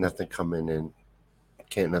ain't nothing coming in.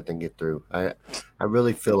 Can't nothing get through. I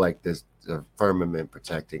really feel like there's a firmament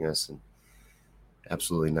protecting us, and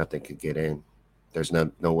absolutely nothing could get in. There's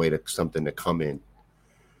no way to something to come in.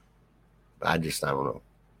 I don't know.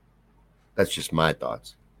 That's just my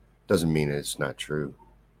thoughts. Doesn't mean it's not true.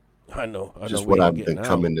 I know, Just we what ain't I've been getting out.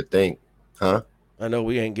 coming to think. Huh? I know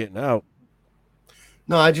we ain't getting out.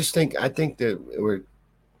 No, I think that we're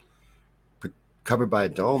covered by a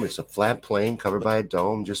dome. It's a flat plane covered by a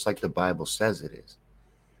dome, just like the Bible says it is.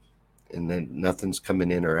 And then nothing's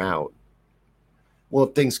coming in or out. Well,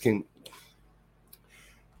 things can.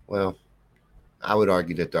 Well, I would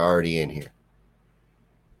argue that they're already in here.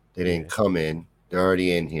 They didn't Yeah. come in. They're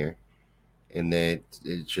already in here, and then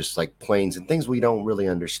it's just like planes and things we don't really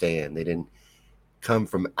understand. They didn't come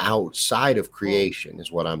from outside of Well, creation,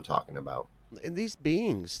 is what I'm talking about. and these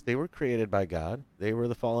beings, they were created by God. They were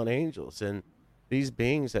the fallen angels, and these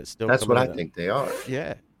beings that still That's come what in I and think they are.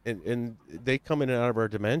 yeah, and they come in and out of our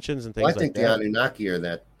dimensions and Well, I things like think the that. Anunnaki are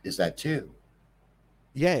that is that too.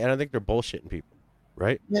 Yeah, and I think they're bullshitting people,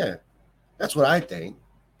 right? Yeah, that's what I think.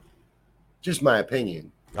 Just my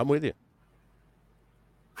opinion, I'm with you.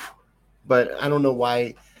 but I don't know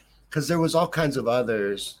why. Because there was all kinds of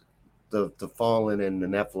others, the fallen and the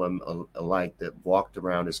Nephilim alike, that walked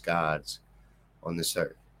around as gods on this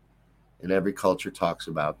earth, and every culture talks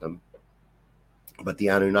about them. But the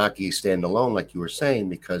Anunnaki stand alone, like you were saying,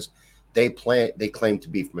 because they claim to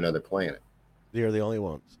be from another planet. They're the only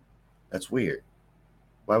ones, That's weird.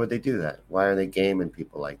 Why would they do that? Why are they gaming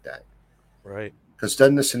people like that? right? Because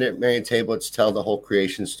doesn't the Sumerian tablets tell the whole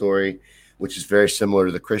creation story, which is very similar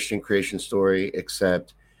to the Christian creation story,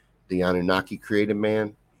 except the Anunnaki created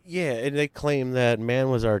man? Yeah, and they claim that man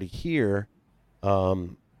was already here.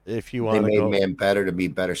 If you They want to made go, man better to be a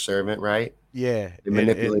better servant, right? yeah, They and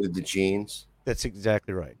manipulated the genes. that's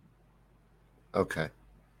exactly right. Okay,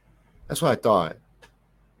 that's what I thought.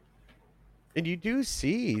 And you do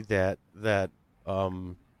see that that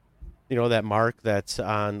mark that's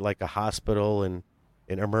on like a hospital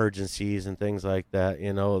in emergencies and things like that.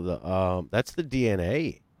 The that's the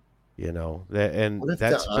DNA. And What if the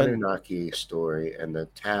that's been Anunnaki story and the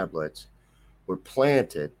tablets were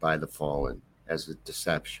planted by the fallen as a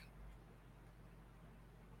deception?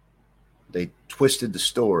 They twisted the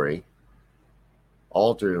story,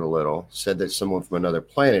 altered it a little, said that someone from another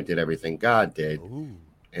planet did everything God did, ooh,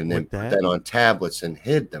 and then with put that. that on tablets and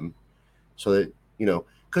hid them so that,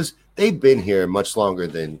 because they've been here much longer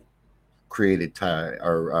than created time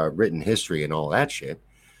or written history and all that shit.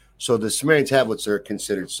 So the Sumerian tablets are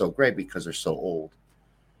considered so great because they're so old.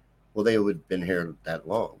 Well, they would have been here that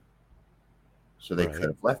long, so they could Right.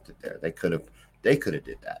 have left it there. They could have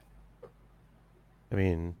did that. I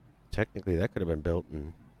mean, technically, that could have been built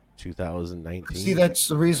in See, 2019. that's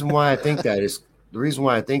the reason why I think that is the reason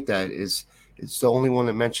why I think that is it's the only one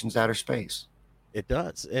that mentions outer space. It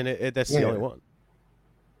does, and that's the only Yeah, one.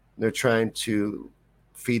 they're trying to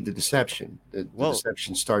feed the deception. The Well,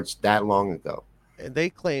 deception starts that long ago. and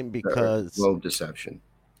they claim The because globe deception.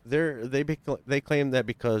 they claim that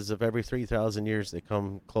because of every 3,000 years they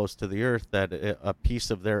come close to the Earth, that a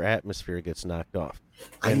piece of their atmosphere gets knocked off,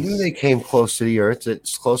 I and knew they came close to the Earth.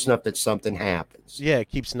 It's close enough that something happens. yeah, it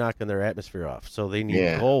keeps knocking their atmosphere off. So they need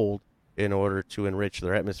Yeah. gold in order to enrich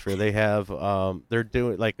their atmosphere. They have they're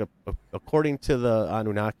doing like according to the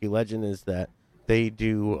Anunnaki legend is that they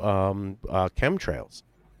do chemtrails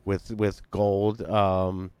with gold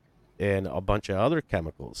and a bunch of other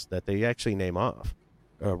chemicals that they actually name off.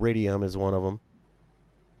 Radium is one of them.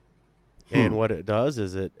 And Hmm. what it does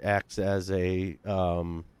is it acts as a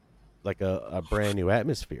like a brand new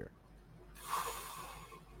atmosphere.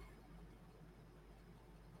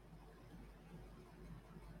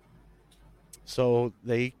 So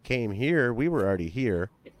they came here. We were already here,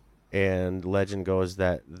 and legend goes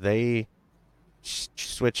that they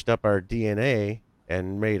switched up our DNA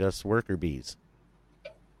and made us worker bees.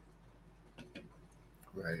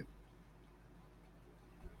 Right.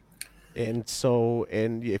 And so,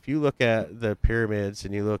 and if you look at the pyramids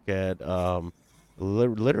and you look at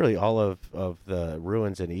literally all of the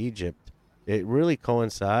ruins in Egypt, it really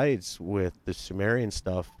coincides with the Sumerian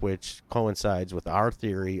stuff, which coincides with our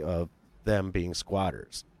theory of them being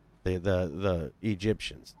squatters. The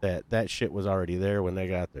Egyptians, that shit was already there when they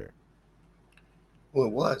got there. Well,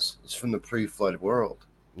 it was. It's from the pre-flood world,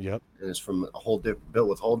 Yep, and it's from a whole different, built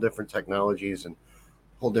with whole different technologies and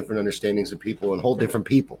whole different understandings of people and whole different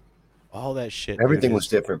people. all that shit, dude, Everything was is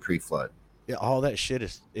different pre-flood. yeah, all that shit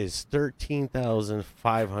is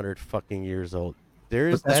 13,500 fucking years old. But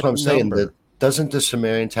There's that's what that I'm saying. That number. doesn't the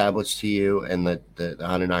Sumerian tablets to you and the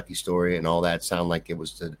Anunnaki story and all that sound like it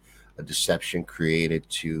was a deception created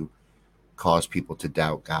to cause people to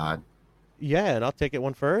doubt God? Yeah, and I'll take it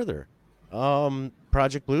one further.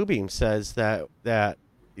 Project Bluebeam says that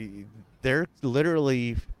they're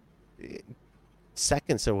literally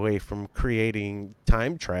seconds away from creating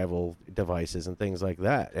time travel devices and things like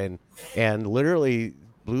that. And literally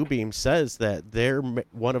Bluebeam says that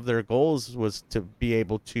one of their goals was to be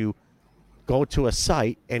able to go to a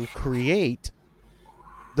site and create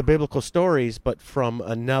the biblical stories but from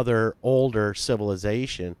another older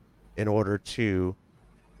civilization in order to,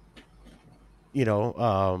 you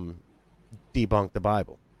know, debunk the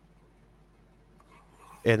Bible.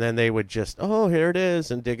 And then they would just, oh, here it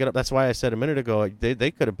is, and dig it up. That's why I said a minute ago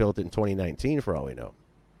they could have built it in 2019 for all we know,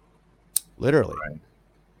 literally. Right.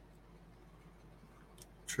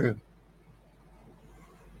 True.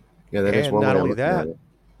 Yeah, that is And one not way of only looking at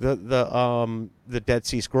that, it. the Dead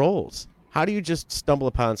Sea Scrolls. How do you just stumble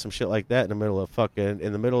upon some shit like that in the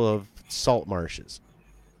middle of salt marshes?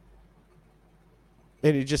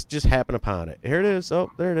 And you just happen upon it. Here it is.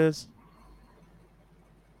 Oh, there it is.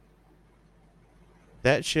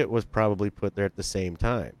 That shit was probably put there at the same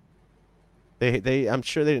time. I'm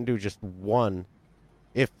sure they didn't do just one.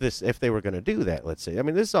 If they were going to do that, let's say. I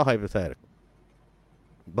mean, this is all hypothetical.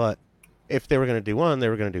 But if they were going to do one, they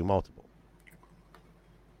were going to do multiple.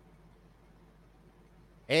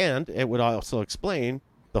 And it would also explain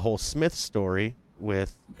the whole Smith story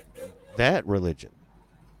with that religion.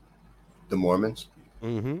 The Mormons,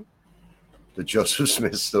 Mm-hmm. the Joseph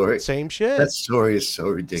Smith story. Same That shit. story is so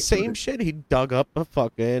Same ridiculous. shit. He dug up a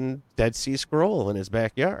fucking Dead Sea Scroll in his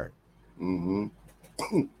backyard. Hmm.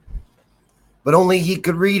 But only he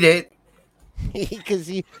could read it. Because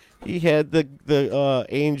he had the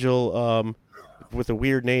angel with a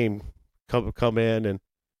weird name come in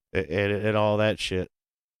and all that shit.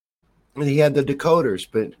 And he had the decoders,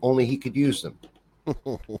 but only he could use them.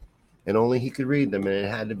 And only he could read them. And it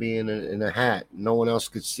had to be in a hat. No one else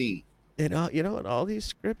could see. And and all these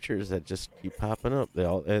scriptures that just keep popping up, they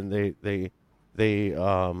all and they they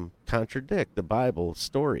contradict the Bible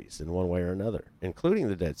stories in one way or another, including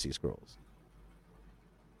the Dead Sea Scrolls.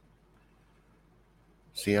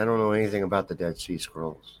 See, I don't know anything about the Dead Sea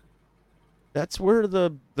Scrolls. That's where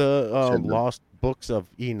the Shouldn't have. lost books of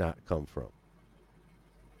Enoch come from.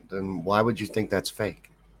 Then why would you think that's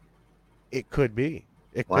fake? It could be.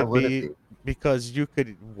 It Why could would it be be? because you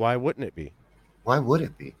could. Why wouldn't it be? Why would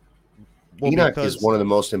it be? Well, Enoch is because one of the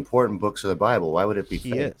most important books of the Bible. Why would it be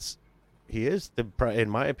he fake? is. He is in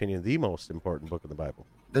my opinion, the most important book of the Bible.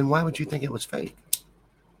 Then why would you think it was fake?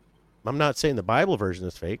 I'm not saying the Bible version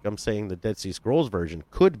is fake. I'm saying the Dead Sea Scrolls version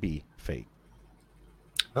could be fake.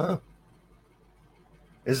 Huh?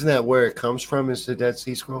 Isn't that where it comes from? Is the Dead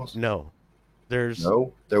Sea Scrolls? No, there's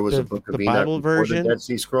No, there was a book the of Enoch Bible before the version. Dead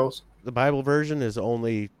Sea Scrolls. The Bible version is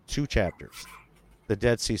only 2 chapters. The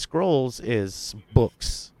Dead Sea Scrolls is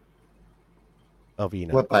books of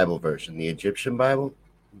Enoch. What Bible version? The Egyptian Bible?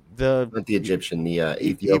 The Not the Egyptian, the e- e-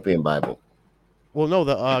 Ethiopian Bible. well, no,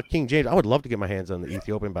 the King James. I would love to get my hands on the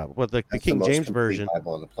Ethiopian Bible, but the That's the King most James complete version,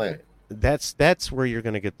 Bible on the planet. that's where you're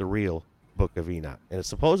going to get the real Book of Enoch, and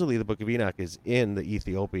supposedly the Book of Enoch is in the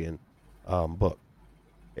Ethiopian book.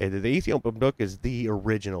 And the Ethiopian book is the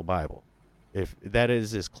original Bible. If that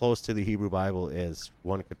is as close to the Hebrew Bible as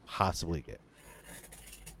one could possibly get.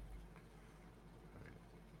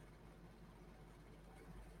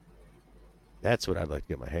 That's what I'd like to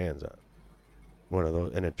get my hands on. One of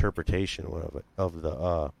those, an interpretation one of it, of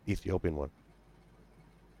the Ethiopian one.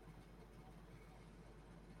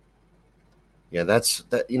 Yeah, that's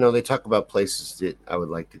that. You know, they talk about places that I would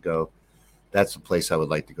like to go. That's a place I would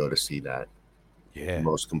like to go to see that. The Yeah,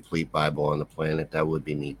 most complete Bible on the planet. That would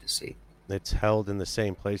be neat to see. it's held in the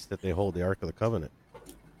same place that they hold the Ark of the Covenant.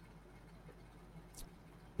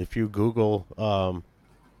 If you Google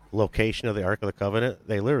location of the Ark of the Covenant,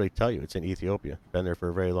 they literally tell you it's in Ethiopia. Been there for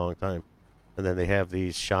a very long time. And then they have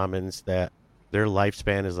these shamans that their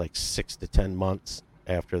lifespan is like 6 to 10 months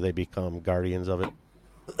after they become guardians of it.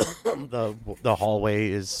 The hallway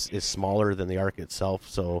is smaller than the Ark itself,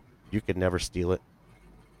 so you could never steal it.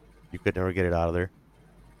 You could never get it out of there.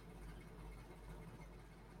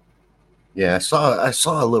 Yeah, I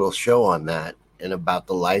saw a little show on that and about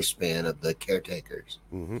the lifespan of the caretakers.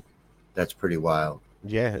 Hmm. That's pretty wild.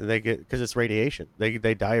 Yeah, they get because it's radiation. They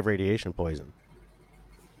die of radiation poison.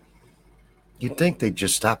 You'd think they'd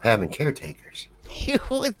just stop having caretakers. You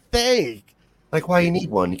would think Like, why you need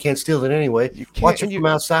one? You can't steal it anyway. you can't, Watch and it from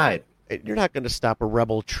outside. you're not going to stop a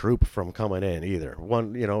rebel troop from coming in either.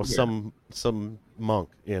 One, Yeah. some monk,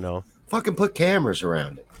 Fucking put cameras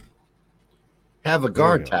around it. Have a There you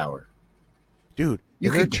guard go, tower. dude. You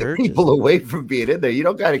In their could get churches, people away from being in there. You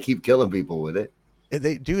don't got to keep killing people with it.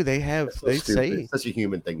 they do. They have. That's so They stupid. say It's such a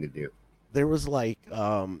human thing to do. there was like,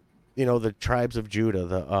 the tribes of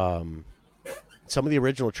Judah. Some of the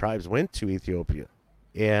original tribes went to Ethiopia,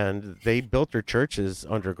 and they built their churches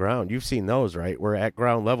underground. You've seen those, right? Where at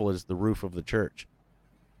ground level is the roof of the church.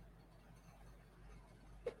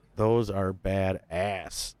 Those are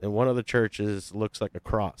badass. And one of the churches looks like a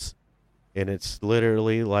cross, and it's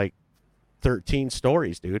literally like 13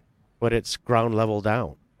 stories, dude. But it's ground level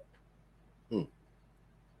down. Hmm.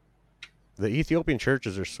 The Ethiopian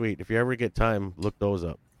churches are sweet. If you ever get time, look those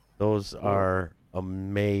up. Those are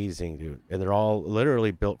amazing, dude. And they're all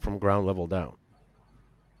literally built from ground level down.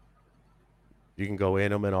 You can go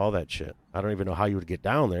in them and all that shit. I don't even know how you would get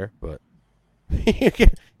down there, but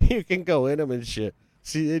you can go in them and shit.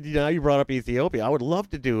 See, now you brought up Ethiopia. I would love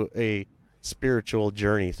to do a spiritual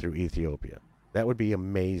journey through Ethiopia. That would be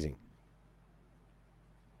amazing.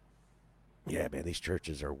 Yeah, man, these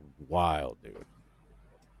churches are wild, dude.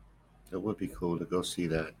 It would be cool to go see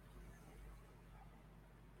that.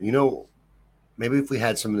 You know, maybe if we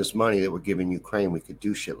had some of this money that we're giving Ukraine, we could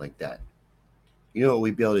do shit like that. You know what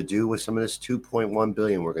we'd be able to do with some of this 2.1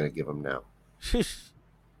 billion we're going to give them now,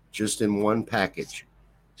 just in one package,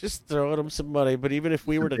 Just throwing them some money. But even if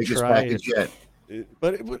we the were to biggest try it, package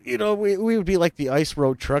yet. we would be like the ice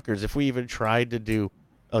road truckers. If we even tried to do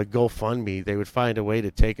a GoFundMe, they would find a way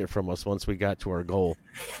to take it from us once we got to our goal.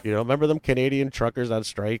 Remember them Canadian truckers on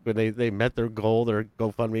strike when they met their goal, their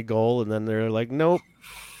GoFundMe goal, and then they're like, nope,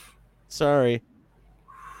 sorry.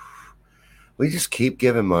 We just keep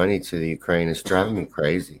giving money to the Ukraine. It's driving me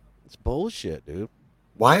crazy. It's bullshit, dude.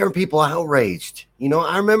 Why are people outraged?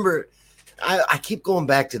 I remember I keep going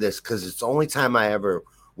back to this because it's the only time I ever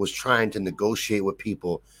was trying to negotiate with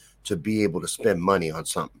people to be able to spend money on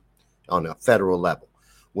something on a federal level.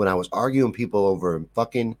 When I was arguing people over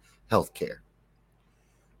fucking healthcare,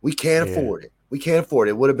 we can't Yeah. afford it. We can't afford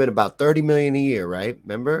it. It would have been about 30 million a year, right?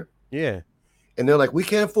 Remember? Yeah. And they're like, we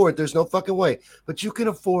can't afford it. There's no fucking way. But you can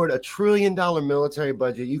afford $1 trillion military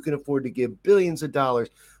budget. You can afford to give billions of dollars.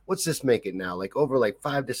 What's this make it now? Like over like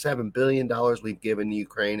 $5 to $7 billion we've given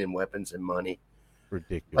Ukraine in weapons and money. Like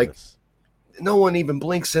Ridiculous. no one even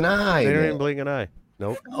blinks an eye, They don't man. even blink an eye.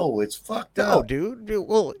 Nope. No, it's fucked No, up. dude.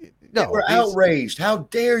 Well, They no. were outraged. How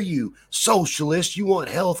dare you, socialist? You want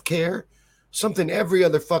health care? Something every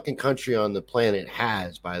other fucking country on the planet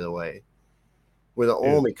has, by the way. We're the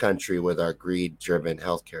only country with our greed-driven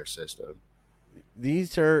healthcare system.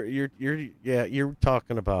 These are you're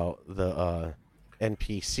talking about the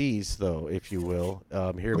NPCs though, if you will.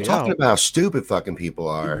 Hear I'm me talking out. about how stupid fucking people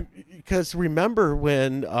are. Because remember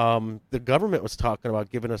when the government was talking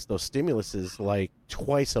about giving us those stimuluses like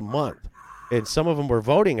twice a month, and some of them were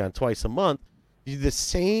voting on twice a month. The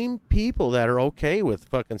same people that are okay with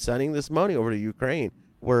fucking sending this money over to Ukraine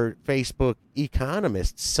were Facebook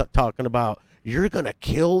economists talking about you're gonna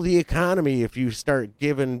kill the economy if you start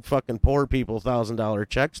giving fucking poor people $1,000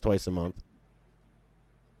 checks twice a month.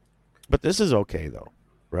 But this is okay though,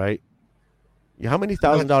 right? How many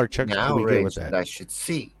 $1,000 checks do we get with that? I should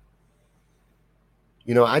see.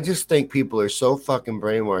 You know, I just think people are so fucking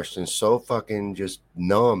brainwashed and so fucking just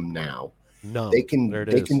numb now. No, They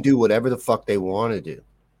can do whatever the fuck they want to do.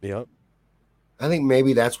 Yep. I think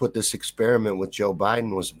maybe that's what this experiment with Joe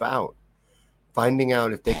Biden was about. Finding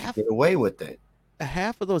out if they can get away with it.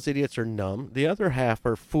 Half of those idiots are numb. The other half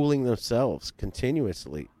are fooling themselves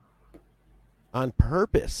continuously on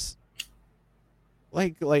purpose.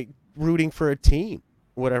 Like rooting for a team.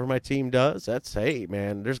 Whatever my team does, that's, hey,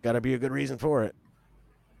 man, there's got to be a good reason for it.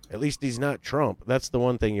 At least he's not Trump. That's the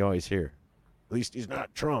one thing you always hear. At least he's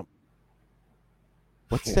not Trump.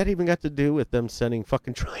 What's that even got to do with them sending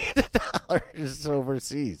fucking trillions of dollars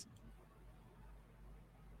overseas?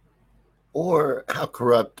 Or how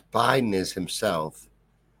corrupt Biden is himself.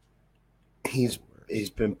 He's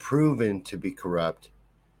been proven to be corrupt,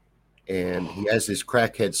 and he has his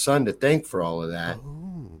crackhead son to thank for all of that.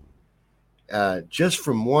 Just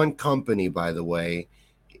from one company, by the way,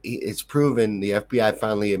 it's proven, the FBI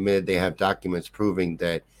finally admitted they have documents proving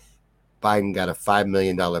that Biden got a $5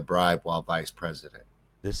 million bribe while vice president.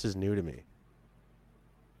 This is new to me.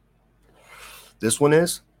 This one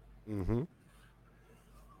is? Mm-hmm.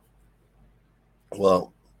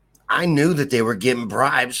 Well, I knew that they were getting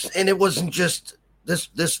bribes, and it wasn't just this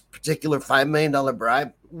particular $5 million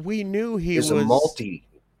bribe. We knew he was a multi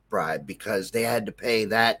bribe because they had to pay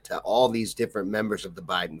that to all these different members of the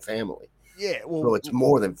Biden family. Yeah, well, so it's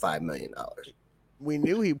more than $5 million. We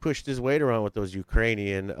knew he pushed his weight around with those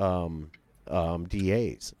Ukrainian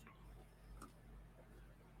DAs.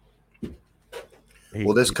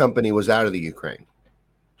 Well, this company was out of the Ukraine.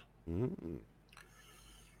 Mm-hmm.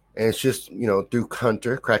 And it's just, through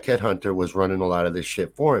Hunter, crackhead Hunter was running a lot of this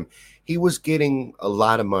shit for him. He was getting a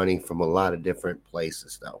lot of money from a lot of different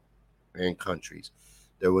places, though, and countries.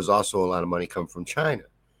 There was also a lot of money come from China.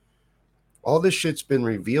 All this shit's been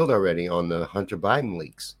revealed already on the Hunter Biden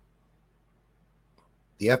leaks.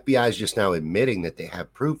 The FBI is just now admitting that they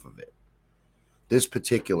have proof of it. This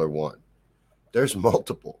particular one. There's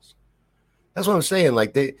multiples. That's what I'm saying.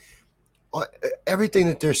 Like, everything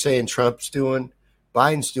that they're saying Trump's doing,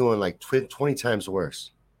 Biden's doing like 20 times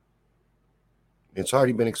worse. It's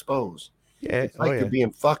already been exposed. Yeah, it's like you're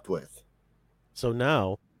being fucked with. So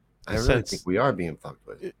now, I really think we are being fucked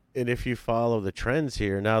with. And if you follow the trends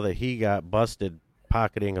here, now that he got busted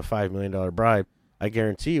pocketing a $5 million bribe, I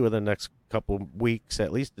guarantee you within the next couple weeks,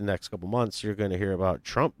 at least the next couple months, you're going to hear about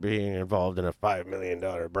Trump being involved in a $5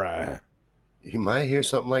 million bribe. You might hear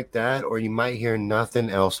something like that, or you might hear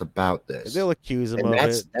nothing else about this. They'll accuse him of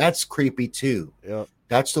it. That's creepy too. Yep.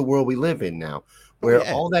 That's the world we live in now, where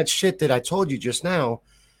all that shit that I told you just now,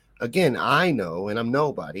 again, I know, and I'm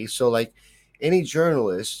nobody. So, like, any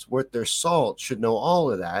journalist worth their salt should know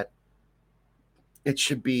all of that. It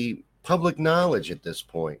should be public knowledge at this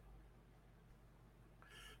point.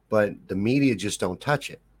 But the media just don't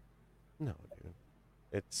touch it. No,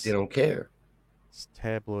 dude. They don't care. It's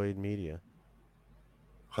tabloid media.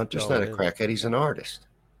 Hunter's not a crackhead. He's an artist.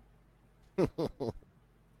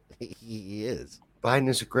 He is. Biden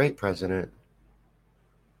is a great president.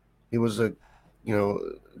 He was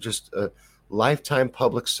just a lifetime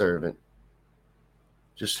public servant,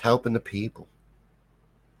 just helping the people.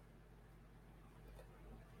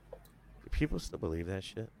 Do people still believe that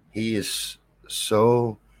shit? He is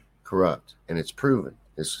so corrupt, and it's proven.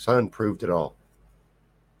 His son proved it all.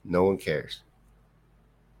 No one cares.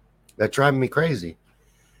 That's driving me crazy.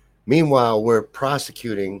 Meanwhile, we're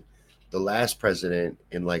prosecuting the last president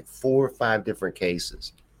in like 4 or 5 different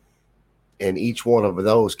cases. And each one of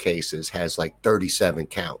those cases has like 37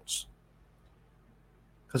 counts.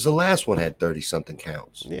 Because the last one had 30 something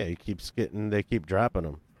counts. Yeah, they keep dropping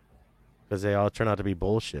them because they all turn out to be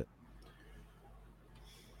bullshit.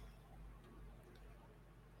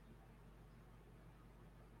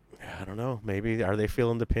 I don't know. Maybe are they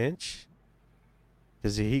feeling the pinch?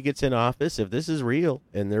 Because he gets in office. If this is real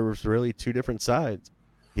and there was really two different sides,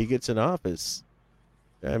 he gets in office.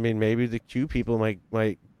 I mean, maybe the Q people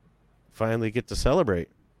might finally get to celebrate.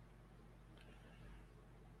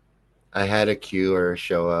 I had a Qer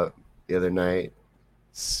show up the other night.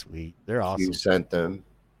 Sweet, they're Q awesome. sent them.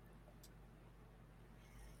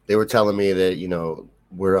 They were telling me that,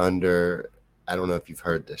 we're under, I don't know if you've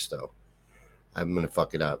heard this though. I'm going to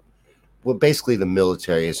fuck it up. Well, basically, the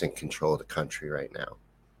military is in control of the country right now.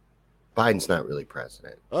 Biden's not really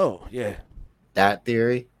president. Oh yeah, That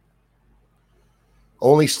theory,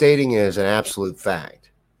 only stating as an absolute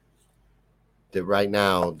fact that right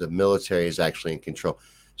now the military is actually in control.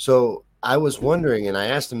 So I was wondering, and I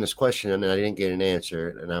asked him this question, and I didn't get an answer.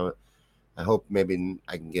 And I hope maybe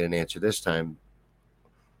I can get an answer this time.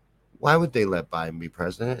 Why would they let Biden be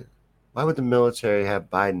president? Why would the military have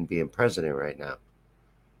Biden being president right now?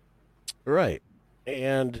 right.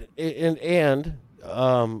 And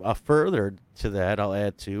a further to that, I'll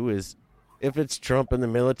add too is if it's Trump and the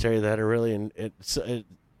military that are really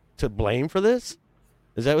to blame for this.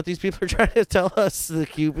 Is that what these people are trying to tell us, the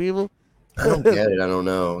Q people? I don't get it. I don't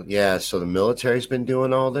know. Yeah, so the military's been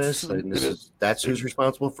doing all this, and that's who's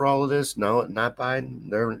responsible for all of this. No, not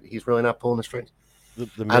Biden. He's really not pulling the strings. The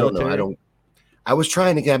I don't know. military? I've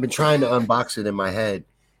been trying to unbox it in my head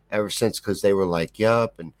ever since because they were like,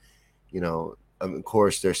 "Yup," and of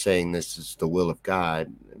course they're saying this is the will of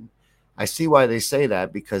God. And I see why they say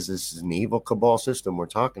that because this is an evil cabal system we're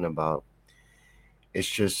talking about. It's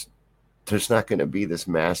just there's not going to be this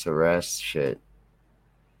mass arrest shit.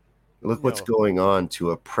 Look what's No. going on to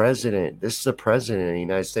a president. This is a president of the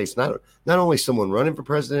United States. Not only someone running for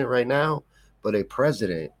president right now, but a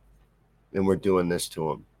president, and we're doing this to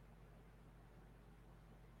him,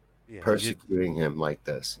 Yeah, persecuting him like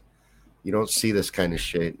this. You don't see this kind of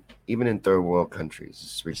shit even in third world countries.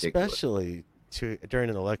 It's ridiculous. especially during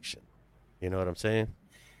an election. You know what I'm saying?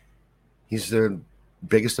 He's their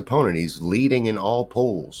biggest opponent. He's leading in all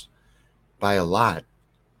polls by a lot.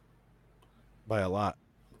 By a lot.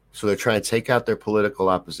 So they're trying to take out their political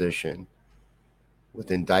opposition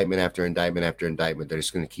with indictment after indictment after indictment. They're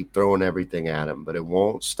just going to keep throwing everything at him, but it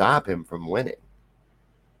won't stop him from winning.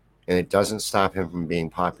 And it doesn't stop him from being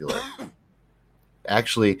popular.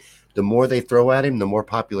 Actually, the more they throw at him, the more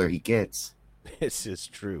popular he gets. This is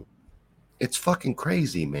true. It's fucking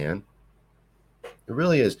crazy, man. It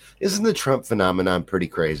really is. Isn't the Trump phenomenon pretty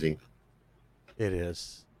crazy? It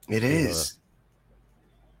is. It is.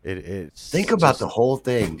 It's Think about just the whole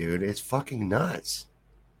thing, dude. It's fucking nuts.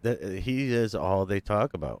 that he is all they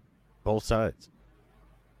talk about. Both sides.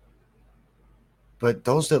 But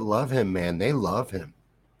those that love him, man, they love him.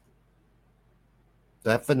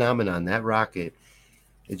 That phenomenon, that rocket,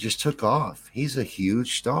 it just took off. He's a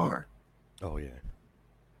huge star. Oh yeah.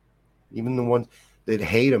 Even the ones that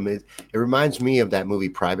hate him, it reminds me of that movie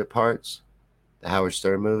Private Parts, the Howard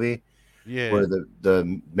Stern movie, Yeah. where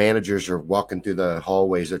the managers are walking through the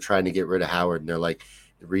hallways. They're trying to get rid of Howard, and they're like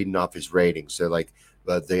reading off his ratings. They're like,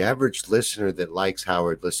 but the average listener that likes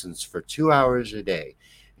Howard listens for 2 hours a day.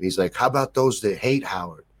 And he's like, how about those that hate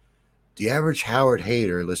Howard? The average Howard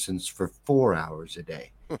hater listens for 4 hours a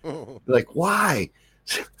day. Like, why?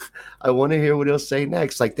 I want to hear what he'll say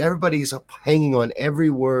next. Like, everybody's hanging on every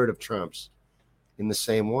word of Trump's in the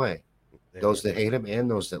same way. Those that hate him and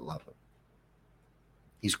those that love him.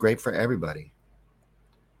 He's great for everybody.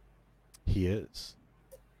 He is.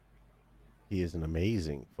 He is an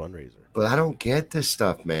amazing fundraiser. But I don't get this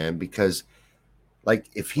stuff, man, because, like,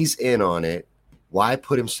 if he's in on it, why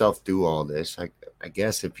put himself through all this? I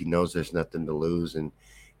guess if he knows there's nothing to lose and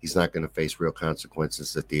he's not going to face real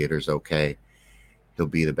consequences, the theater's okay. He'll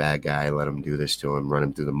be the bad guy, let him do this to him, run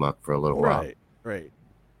him through the muck for a little while. Right.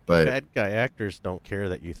 But Bad guy actors don't care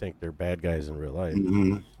that you think they're bad guys in real life.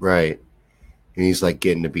 right. And he's like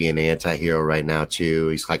getting to be an anti-hero right now too.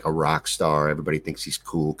 He's like a rock star. Everybody thinks he's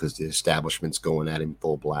cool because the establishment's going at him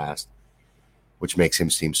full blast, which makes him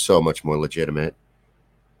seem so much more legitimate.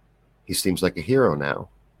 He seems like a hero now.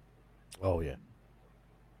 Oh yeah.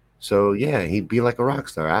 So yeah, he'd be like a rock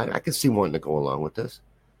star. I could see wanting to go along with this.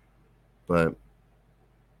 But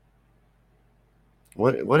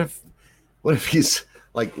what if he's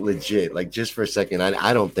like legit? Like, just for a second,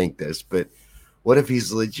 I don't think this, but what if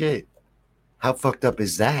he's legit? How fucked up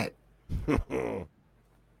is that?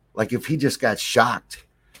 Like, if he just got shocked,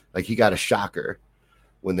 like he got a shocker,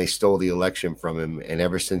 when they stole the election from him, and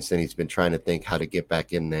ever since then he's been trying to think how to get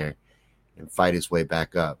back in there and fight his way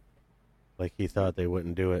back up. Like he thought they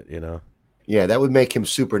wouldn't do it, you know. Yeah, that would make him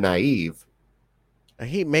super naive,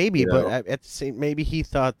 He maybe, you but know. at the same, maybe he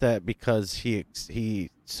thought that because he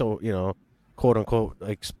so quote unquote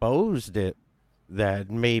exposed it, that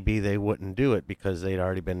maybe they wouldn't do it because they'd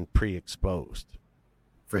already been pre-exposed.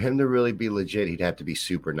 For him to really be legit, he'd have to be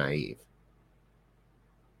super naive.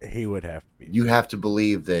 He would have to be. You have to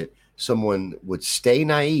believe that someone would stay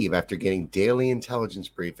naive after getting daily intelligence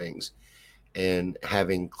briefings and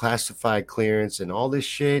having classified clearance and all this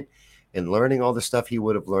shit and learning all the stuff he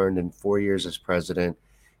would have learned in 4 years as president,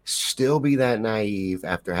 still be that naive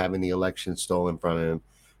after having the election stolen from him.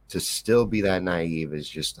 To still be that naive is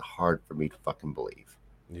just hard for me to fucking believe.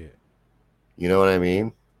 Yeah. You know what I mean?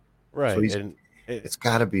 So Right, he's and it's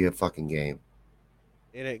got to be a fucking game.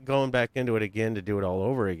 going back into it again to do it all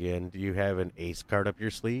over again. Do you have an ace card up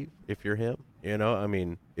your sleeve if you're him? I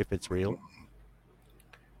mean, if it's real.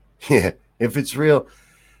 Yeah, if it's real,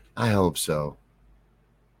 I hope so.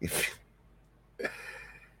 If,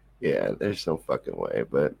 yeah, there's no fucking way,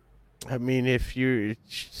 but I mean,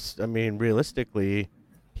 I mean, realistically,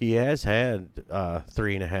 he has had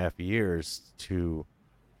 3.5 years to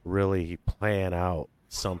really plan out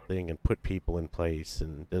something and put people in place.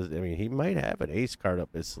 And I mean, he might have an ace card up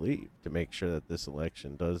his sleeve to make sure that this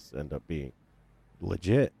election does end up being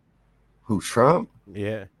legit. who, Trump?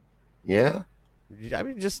 Yeah, Yeah, I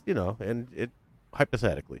mean, just and it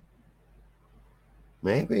hypothetically,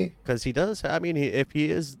 maybe. because he does. I mean, if he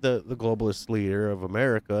is the globalist leader of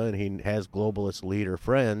America, and he has globalist leader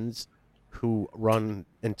friends who run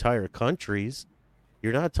entire countries,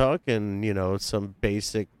 you're not talking, some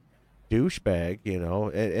basic douchebag,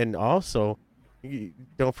 and also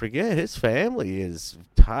don't forget his family is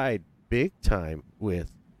tied big time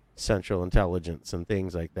with Central Intelligence and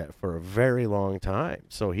things like that for a very long time.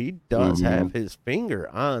 So he does Mm-hmm. have his finger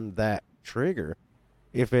on that trigger.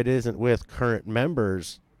 If it isn't with current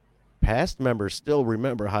members, past members still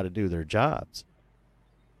remember how to do their jobs.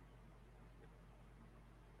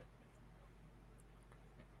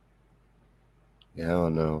 Yeah, I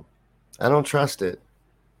don't know. I don't trust it.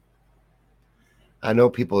 I know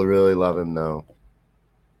people really love him though.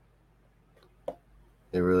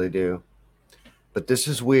 They really do. But this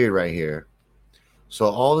is weird right here. So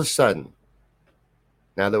all of a sudden,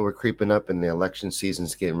 now that we're creeping up and the election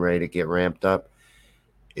season's getting ready to get ramped up,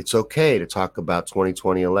 it's okay to talk about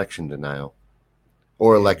 2020 election denial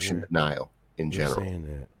or Yeah, election denial in you're general. saying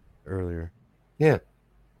that earlier. Yeah.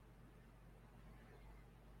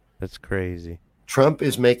 That's crazy. Trump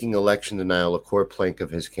is making election denial a core plank of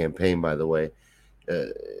his campaign, by the way, uh,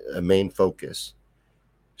 a main focus.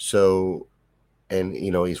 So, and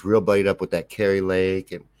he's real butted up with that Kerry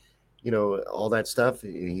Lake and all that stuff.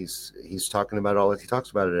 He's talking about all that. He talks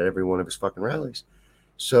about it at every one of his fucking rallies.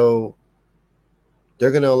 So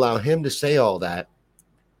they're going to allow him to say all that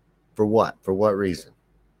for what? For what reason?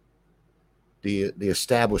 The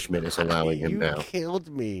establishment is allowing him You now. killed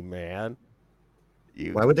me, man.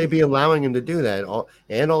 Why would they be allowing him to do that? All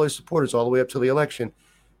his supporters all the way up to the election,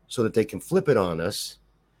 so that they can flip it on us,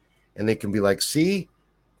 and they can be like, "See,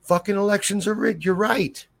 fucking elections are rigged. You're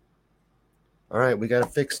right. All right, we got to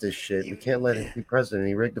fix this shit. We can't let him be president.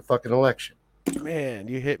 He rigged the fucking election." Man,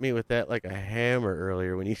 you hit me with that like a hammer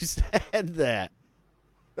earlier when you said that.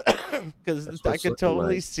 Because That's what I it's could looking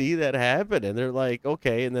totally like. see that happen. And they're like,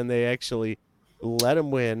 okay. And then they actually let him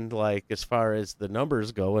win, like, as far as the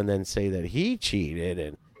numbers go, and then say that he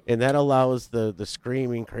cheated. And that allows the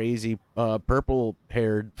screaming, crazy, purple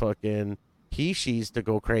haired fucking he-she's to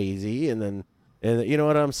go crazy. And you know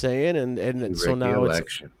what I'm saying? He And so rigged the now it's,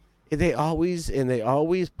 election. they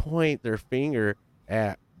always point their finger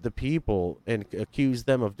at the people and accuse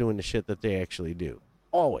them of doing the shit that they actually do.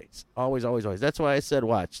 Always, always, always, always. That's why I said,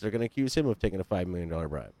 watch. They're going to accuse him of taking a $5 million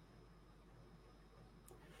bribe.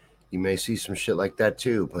 You may see some shit like that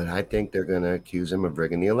too, but I think they're going to accuse him of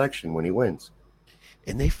rigging the election when he wins.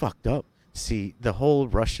 And they fucked up. See, the whole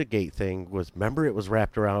Russiagate thing was, remember, it was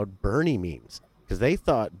wrapped around Bernie memes because they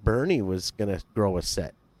thought Bernie was going to grow a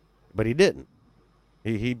set, but he didn't.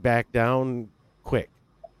 He backed down quick.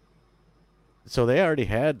 So they already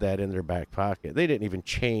had that in their back pocket. They didn't even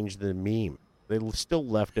change the meme. They still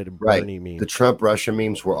left it a Right. Bernie meme. The Trump Russia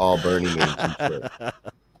memes were all Bernie memes. I'm sure.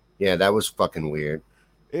 Yeah, that was fucking weird.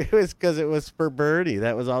 It was because it was for Bernie.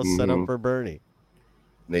 That was all set up Mm-hmm. for Bernie.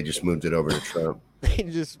 They just moved it over to Trump. They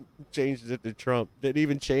just changed it to Trump. Didn't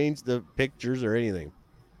even change the pictures or anything.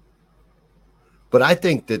 But I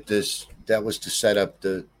think that was to set up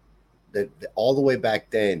that all the way back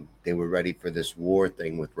then they were ready for this war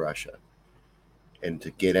thing with Russia. and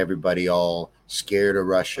to get everybody all scared of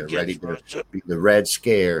Russia, ready Against to Russia. be the Red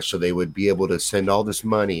Scare, so they would be able to send all this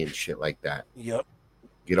money and shit like that, Yep.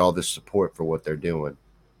 get all this support for what they're doing.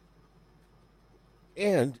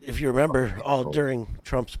 And if you remember, all during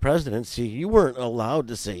Trump's presidency, you weren't allowed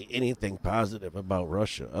to say anything positive about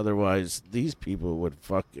Russia. Otherwise, these people would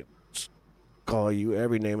fucking call you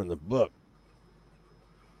every name in the book.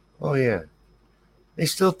 Oh yeah, they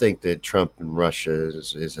still think that Trump and Russia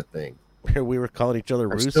is a thing. We were calling each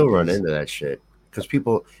other I still run Ruskies. into that shit because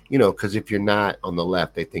people, because if you're not on the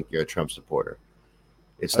left, they think you're a Trump supporter.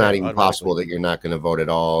 It's Oh, not yeah, even automatically. possible that you're not going to vote at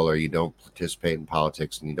all, or you don't participate in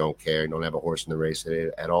politics and you don't care, and don't have a horse in the race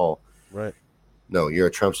at all. Right. No, you're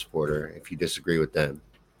a Trump supporter if you disagree with them.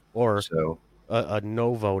 Or So a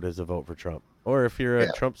no vote is a vote for Trump. Or if you're a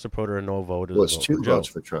yeah, Trump supporter, a no vote is well, a it's vote for two votes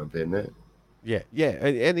Joe. for Trump, isn't it? Yeah, yeah,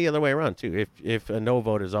 and the other way around too. If a no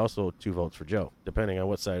vote is also 2 votes for Joe, depending on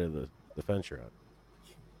what side of the fence you're on.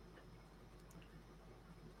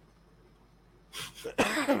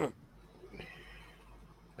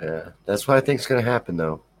 Yeah, that's what I think is going to happen,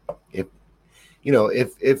 though. If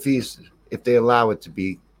if they allow it to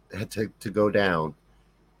be to go down,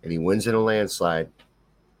 and he wins in a landslide,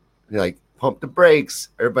 like pump the brakes,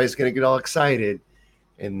 everybody's going to get all excited,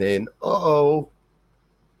 and then the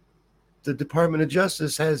Department of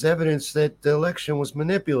Justice has evidence that the election was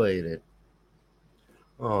manipulated.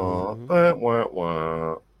 Oh, Hmm. wah, wah,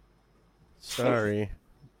 wah. Sorry.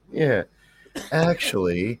 Yeah,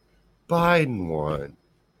 actually, Biden won.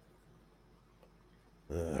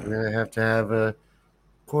 We're gonna have a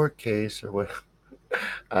court case or what?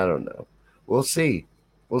 I don't know. We'll see.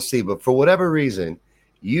 We'll see. But for whatever reason,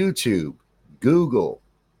 YouTube, Google,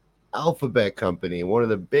 Alphabet Company, one of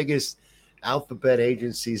the biggest alphabet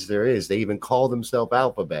agencies there is, they even call themselves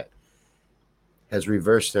Alphabet, has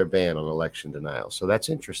reversed their ban on election denial. So that's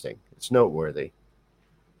interesting. It's noteworthy.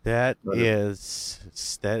 That But is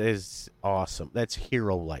awesome. That's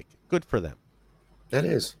hero like. Good for them. that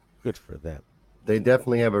is. Good for them. They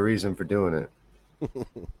definitely have a reason for doing it.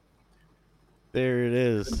 There it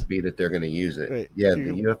is. Be that they're going to use it. Wait, Yeah,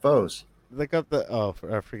 the you UFOs. look up the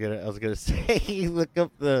I forget it. I was gonna say look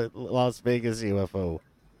up the Las Vegas UFO.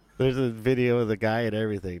 There's a video of the guy and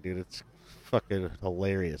everything, dude. It's fucking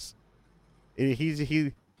hilarious.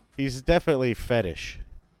 He's definitely fetish,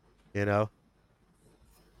 you know.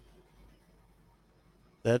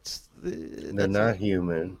 They're That's not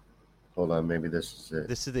human. Hold on, maybe this is it.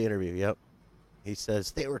 this is the interview. Yep. He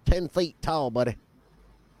says they were 10 feet tall, buddy.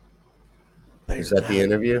 Is They're that the not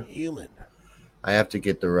interview? human. I have to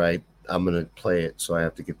get the right. I'm going to play it, so I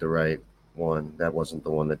have to get the right one. That wasn't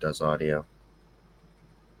the one that does audio.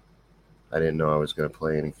 I didn't know I was going to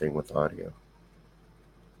play anything with audio.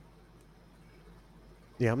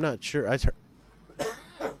 Yeah, I'm not sure. Does I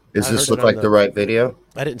this heard it look on like the right video?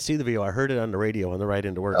 I didn't see the video. I heard it on the radio on the ride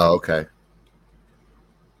into work. Oh, okay.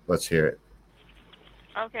 Let's hear it.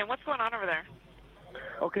 Okay, what's going on over there?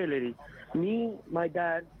 Okay, lady. Me, my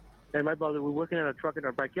dad, and my brother, we're working on a truck in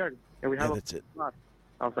our backyard, and we Yeah, have that's it. a lot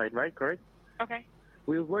outside, right? Correct? Okay.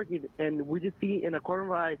 We were working, and we just see in a corner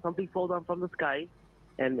of our eye something fall down from the sky,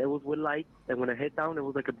 and it was with light. And when it hit down, it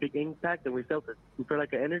was like a big impact, and we felt it. We felt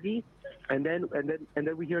like an energy, and then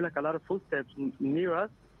we hear like a lot of footsteps near us,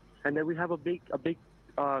 and then we have a big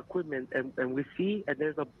equipment, and we see, and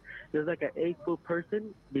there's like an 8-foot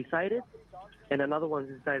person beside it, and another one's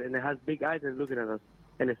inside, and it has big eyes and looking at us,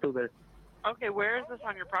 and it's still there. Okay, where is this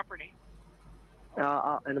on your property?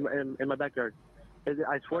 In my backyard.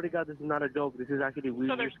 I swear to God, this is not a joke. This is actually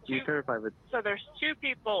we're terrified of it. So there's two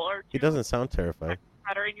people or He two doesn't sound terrified.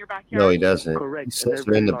 that are in your backyard? No, he doesn't. Correct. He says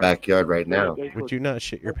they're in the backyard right now. Would you not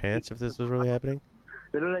shit your pants if this was really happening?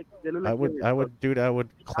 They look like I would, aliens, dude. I would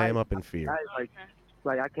clam eyes- up in fear. eyes,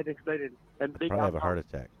 like I can't explain it. And big Probably have a eyes. heart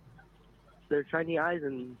attack. They're shiny eyes,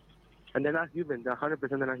 and they're not human. They're 100%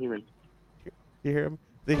 they're not human. You hear him?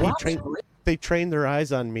 They train their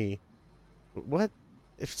eyes on me. What?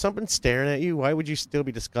 If someone's staring at you, why would you still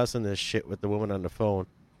be discussing this shit with the woman on the phone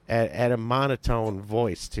at a monotone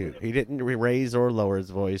voice too? He didn't raise or lower his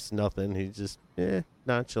voice. Nothing. He's just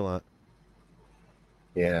nonchalant.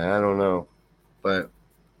 Yeah, I don't know, but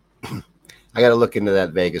I got to look into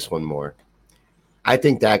that Vegas one more. I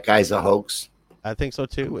think that guy's a hoax. I think so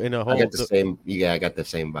too. In a whole, I got the same. Yeah, I got the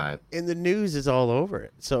same vibe. and the news is all over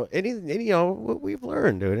it. So what we've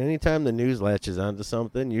learned, dude. Anytime the news latches onto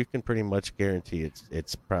something, you can pretty much guarantee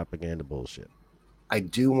it's propaganda bullshit. I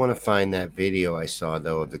do want to find that video I saw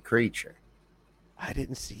though of the creature. I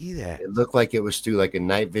didn't see that. It looked like it was through like a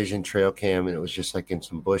night vision trail cam, and it was just like in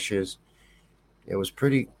some bushes. It was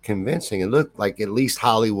pretty convincing. It looked like at least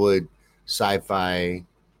Hollywood sci-fi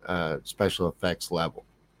special effects level.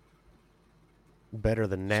 Better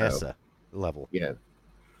than NASA level. Yeah.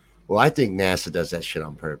 Well, I think NASA does that shit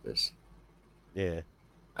on purpose. Yeah.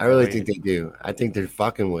 I really think they do. I think they're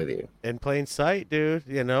fucking with you. In plain sight, dude.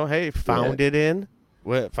 You know, hey, found it in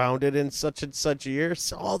such and such year.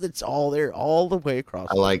 So it's all there, all the way across.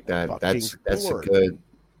 I like that. That's board. a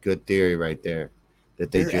good theory right there.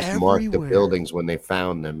 That they They're just marked the everywhere. buildings when they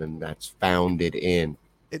found them, and that's founded in.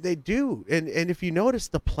 They do, and if you notice,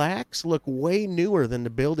 the plaques look way newer than the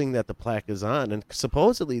building that the plaque is on, and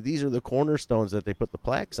supposedly these are the cornerstones that they put the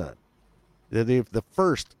plaques on. They're the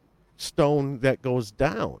first stone that goes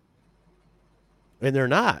down, and they're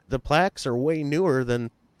not. The plaques are way newer than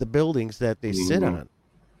the buildings that they sit on.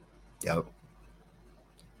 Yep.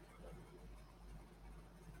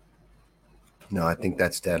 No, I think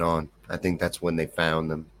that's dead on. I think that's when they found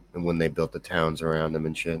them and when they built the towns around them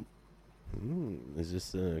and shit. Is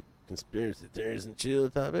this a conspiracy theories and chill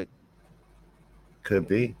topic? Could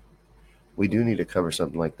be. We do need to cover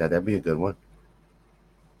something like that. That'd be a good one.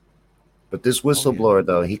 But this whistleblower,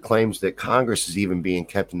 though, he claims that Congress is even being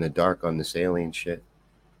kept in the dark on this alien shit.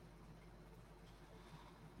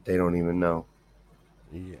 They don't even know.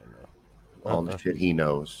 Yeah, no. All the shit he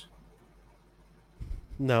knows.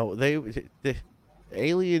 No, the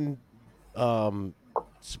alien,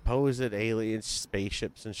 supposed alien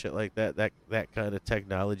spaceships and shit like that kind of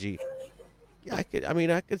technology. Yeah, I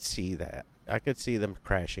could see that. I could see them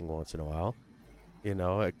crashing once in a while, you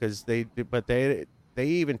know, because they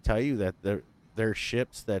even tell you that their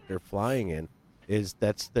ships that they're flying in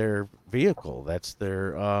that's their vehicle, that's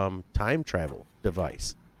their time travel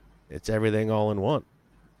device. It's everything all in one.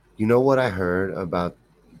 You know what I heard about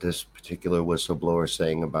this particular whistleblower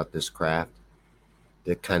saying about this craft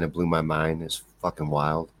that kind of blew my mind? Is fucking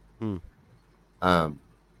wild.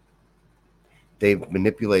 They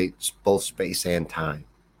manipulate both space and time,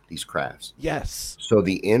 these crafts. Yes. So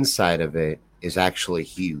the inside of it is actually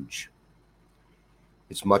huge.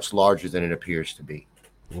 It's much larger than it appears to be.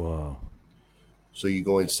 Whoa. So you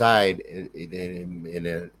go inside, and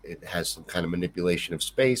it has some kind of manipulation of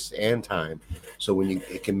space and time. So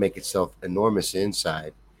it can make itself enormous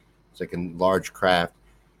inside. It's like a large craft,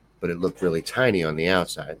 but it looked really tiny on the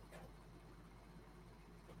outside.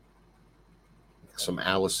 Some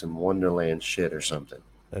Alice in Wonderland shit or something.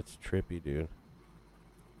 That's trippy, dude.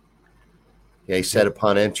 Yeah, he said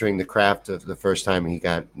upon entering the craft of the first time, he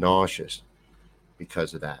got nauseous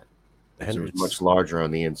because of that. It was much larger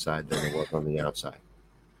on the inside than it was on the outside.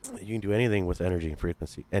 You can do anything with energy and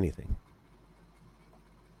frequency, anything.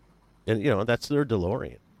 And, you know, that's their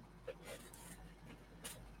DeLorean.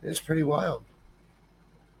 It's pretty wild.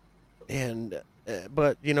 And,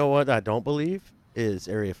 but you know what I don't believe is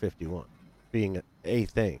Area 51 being a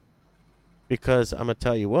thing. Because I'm going to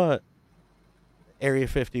tell you what, Area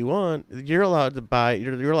 51, you're allowed to buy,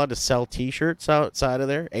 you're allowed to sell T-shirts outside of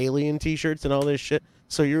there, alien T-shirts and all this shit.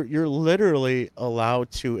 So you're literally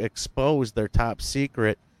allowed to expose their top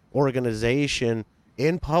secret organization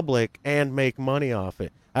in public and make money off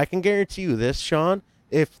it. I can guarantee you this, Shawn.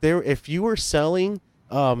 If you were selling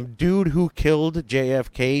dude who killed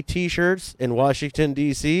JFK T-shirts in Washington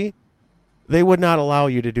D.C., they would not allow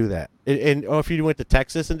you to do that. Or if you went to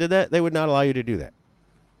Texas and did that, they would not allow you to do that.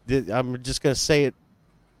 I'm just gonna say it.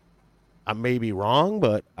 I may be wrong,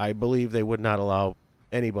 but I believe they would not allow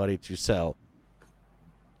anybody to sell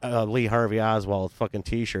Lee Harvey Oswald fucking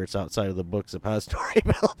T-shirts outside of the Book Suppository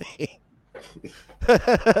building.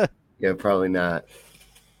 Yeah, probably not.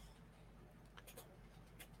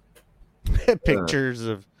 Pictures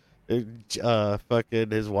of fucking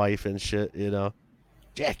his wife and shit, you know.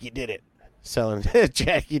 Jackie did it. Selling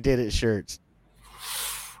Jackie did it shirts.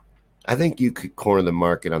 I think you could corner the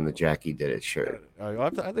market on the Jackie did it shirt. I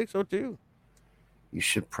think so too. You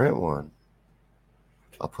should print one.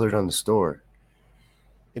 I'll put it on the store.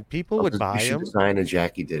 And people would buy them. You should design a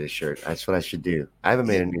Jackie did it shirt. That's what I should do. I haven't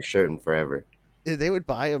made a new shirt in forever. They would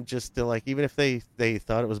buy them just to, like, even if they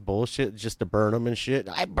thought it was bullshit, just to burn them and shit.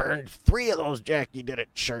 I burned 3 of those Jackie did it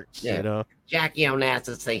shirts, you know. Jackie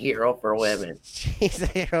Onassis, a hero for women. She's a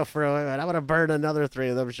hero for women. I'm going to burn another 3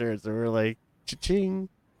 of them shirts. And we're like, cha-ching,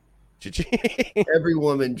 cha-ching. Every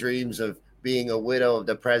woman dreams of being a widow of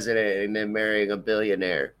the president and then marrying a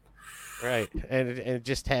billionaire. Right. And it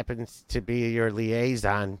just happens to be your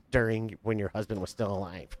liaison during when your husband was still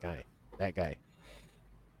alive, guy. That guy.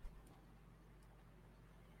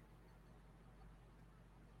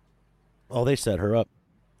 Oh, they set her up.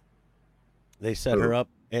 They set her up,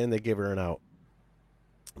 and they give her an out.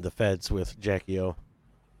 The feds with Jackie O.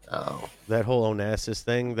 Oh. That whole Onassis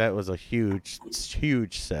thing, that was a huge,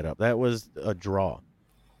 huge setup. That was a draw.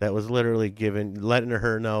 that was literally letting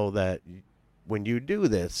her know that when you do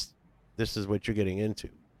this, this is what you're getting into.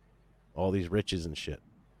 All these riches and shit.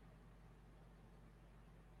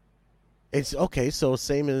 It's okay. So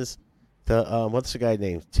same as the what's the guy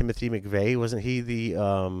named Timothy McVeigh? Wasn't he the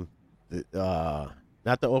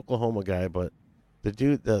not the Oklahoma guy, but the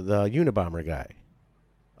dude, the Unabomber guy?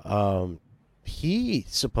 Um, he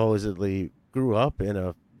supposedly grew up in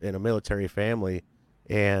a military family,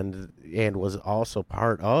 and was also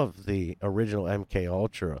part of the original MK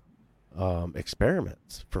Ultra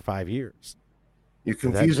experiments for 5 years. You're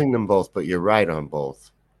And that confusing them both, but you're right on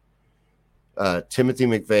both. Timothy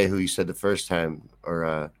McVeigh, who you said the first time,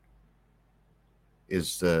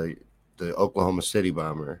 is the Oklahoma City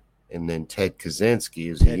bomber, and then Ted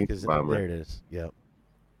Kaczynski is the Ted Unit bomber. there it is. Yep.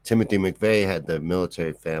 Timothy McVeigh had the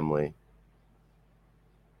military family,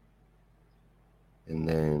 and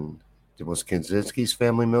then was Kaczynski's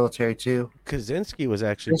family military too? Kaczynski was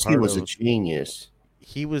actually Kaczynski was a of. genius.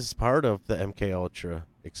 He was part of the MK Ultra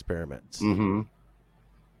experiments. Mm-hmm.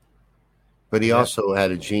 But he also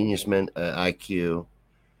had a genius IQ.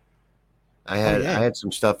 I had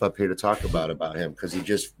some stuff up here to talk about him because he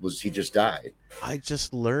just died. I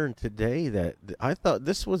just learned today that I thought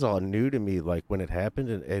this was all new to me, like when it happened,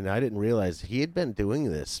 and I didn't realize he had been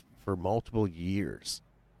doing this for multiple years,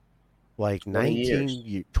 like 20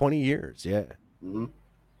 years, yeah. Mm-hmm.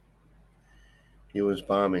 He was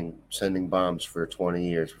sending bombs for 20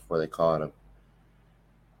 years before they caught him.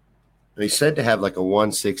 He's said to have like a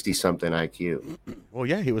 160 something IQ. Well,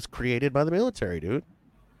 yeah, he was created by the military, dude.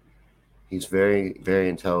 He's very, very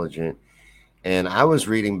intelligent. And I was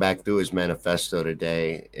reading back through his manifesto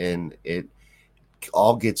today, and it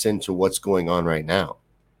all gets into what's going on right now.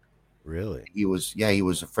 Really? He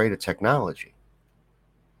was afraid of technology.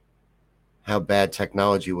 How bad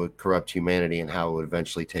technology would corrupt humanity and how it would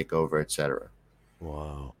eventually take over, etc.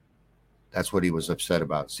 Wow. That's what he was upset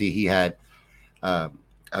about. See, he had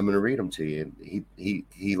I'm going to read them to you.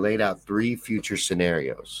 He laid out 3 future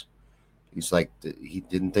scenarios. He's like, he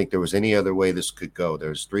didn't think there was any other way this could go.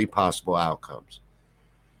 There's 3 possible outcomes.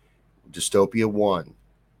 Dystopia 1,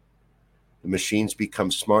 the machines become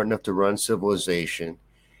smart enough to run civilization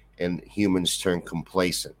and humans turn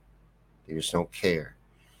complacent. They just don't care.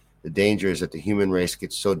 The danger is that the human race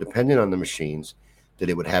gets so dependent on the machines that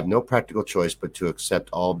it would have no practical choice but to accept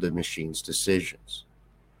all of the machines' decisions.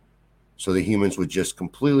 So the humans would just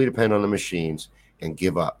completely depend on the machines and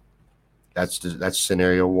give up. That's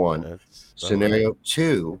scenario 1. Scenario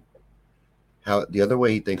 2, how the other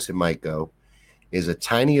way he thinks it might go, is a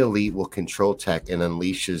tiny elite will control tech and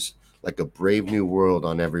unleashes like a brave new world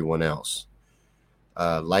on everyone else.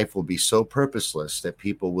 Life will be so purposeless that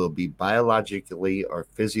people will be biologically or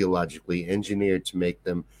physiologically engineered to make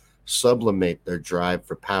them sublimate their drive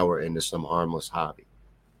for power into some harmless hobby.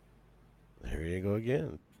 There you go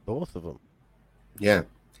again. Both of them. Yeah.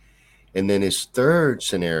 And then his third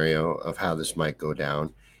scenario of how this might go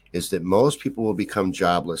down is that most people will become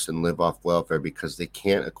jobless and live off welfare because they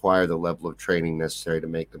can't acquire the level of training necessary to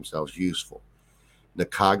make themselves useful. The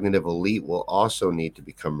cognitive elite will also need to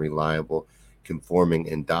become reliable, conforming,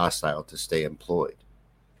 and docile to stay employed.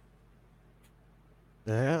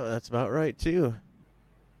 Yeah, that's about right, too.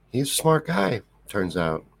 He's a smart guy, turns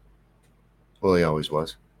out. Well, he always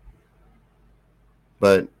was.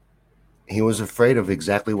 But he was afraid of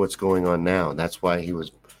exactly what's going on now. That's why he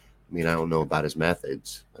was, I don't know about his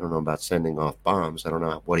methods. I don't know about sending off bombs. I don't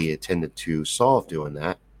know what he intended to solve doing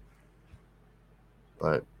that.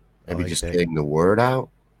 But maybe just getting the word out.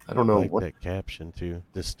 I don't know. I like that caption, too.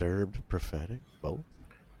 Disturbed, prophetic, both?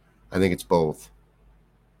 I think it's both.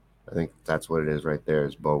 I think that's what it is right there,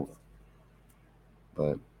 is both.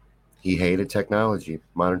 But he hated technology,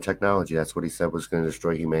 modern technology. That's what he said was going to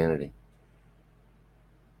destroy humanity.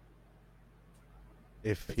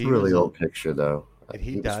 If It's a really old picture, though.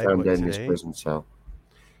 He was found dead in his prison cell.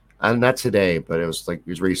 Not today, but it was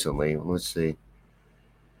recently. Let's see.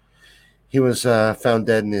 He was found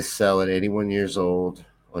dead in his cell at 81 years old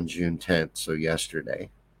on June 10th. So yesterday,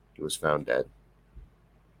 he was found dead.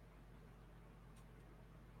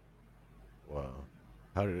 Wow.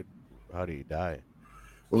 How did he die?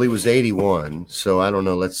 Well, he was 81. So I don't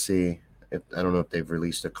know. Let's see. I don't know if they've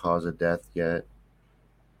released a cause of death yet.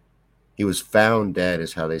 He was found dead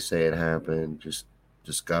is how they say it happened. Just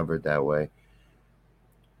discovered that way.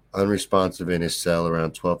 Unresponsive in his cell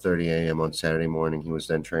around 12:30 a.m. on Saturday morning. He was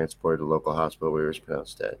then transported to a local hospital where he was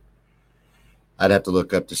pronounced dead. I'd have to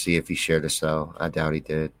look up to see if he shared a cell. I doubt he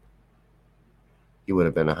did. He would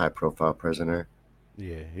have been a high-profile prisoner.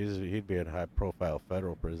 Yeah, he'd be in a high-profile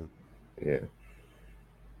federal prison. Yeah.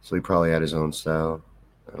 So he probably had his own cell.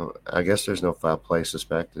 I guess there's no foul play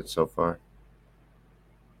suspected so far.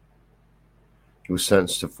 He was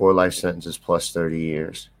sentenced to 4 life sentences plus 30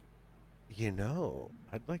 years.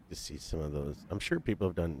 I'd like to see some of those. I'm sure people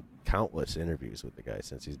have done countless interviews with the guy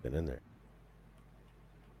since he's been in there.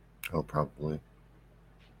 Oh, probably.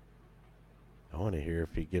 I want to hear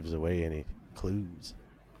if he gives away any clues.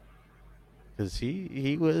 Because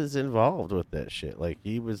he was involved with that shit. Like,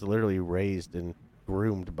 he was literally raised and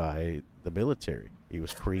groomed by the military. He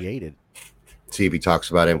was created. See if he talks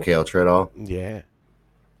about MK Ultra at all. Yeah.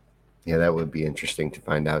 Yeah, that would be interesting to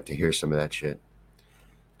find out, to hear some of that shit,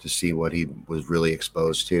 to see what he was really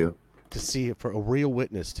exposed to. To see it for a real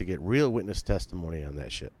witness, to get real witness testimony on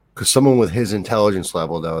that shit. Because someone with his intelligence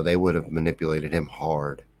level, though, they would have manipulated him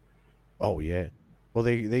hard. Oh yeah. Well,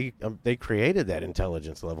 they created that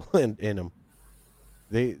intelligence level in him.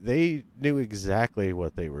 They knew exactly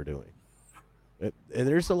what they were doing. And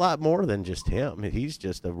there's a lot more than just him. He's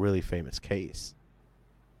just a really famous case.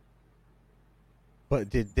 But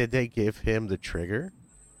did they give him the trigger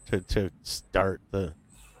to start the?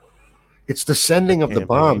 It's the sending of the campaign?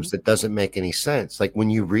 bombs that doesn't make any sense. Like, when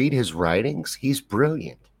you read his writings, he's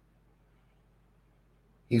brilliant.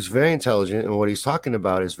 He's very intelligent, and what he's talking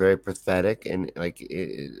about is very pathetic, and like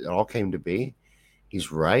it all came to be. He's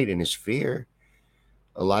right in his fear.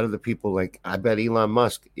 A lot of the people, like, I bet Elon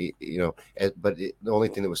Musk, the only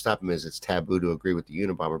thing that would stop him is it's taboo to agree with the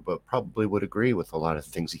Unabomber, but probably would agree with a lot of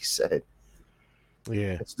things he said.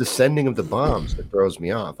 Yeah. It's the sending of the bombs that throws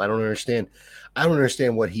me off. I don't understand. I don't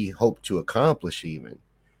understand what he hoped to accomplish even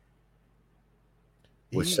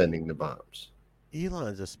with sending the bombs.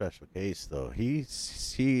 Elon's a special case, though. He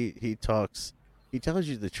talks. He tells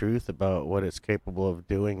you the truth about what it's capable of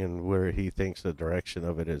doing and where he thinks the direction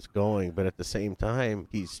of it is going. But at the same time,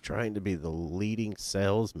 he's trying to be the leading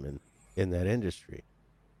salesman in that industry.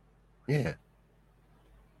 Yeah.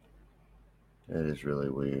 That is really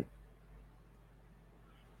weird.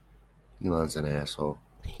 Elon's an asshole.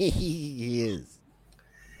 He is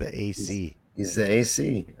the AC. He's the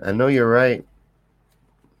AC. I know you're right.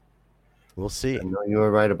 We'll see. I know you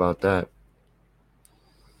were right about that.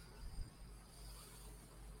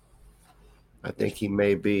 I think he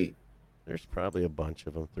may be. There's probably a bunch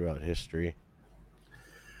of them throughout history.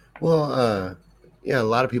 Well, yeah, a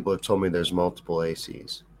lot of people have told me there's multiple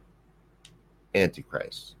ACs.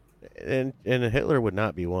 Antichrist. And Hitler would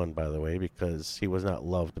not be one, by the way, because he was not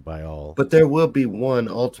loved by all. But there will be one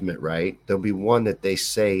ultimate, right? There'll be one that they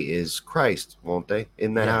say is Christ, won't they?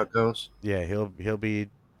 Isn't that how it goes? Yeah, he'll be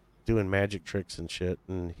doing magic tricks and shit,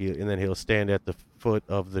 and then he'll stand at the foot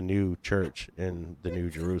of the new church in the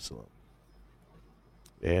New Jerusalem,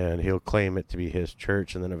 and he'll claim it to be his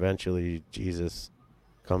church, and then eventually Jesus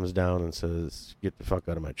comes down and says, "Get the fuck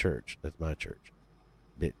out of my church. That's my church,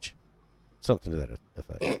 bitch." Something to that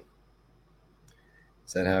effect.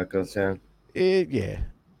 Is that how it goes down?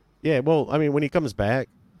 Yeah. Well, I mean, when he comes back,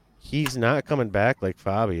 he's not coming back like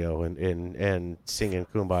Fabio and singing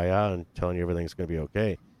 "Kumbaya" and telling you everything's going to be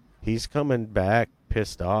okay. He's coming back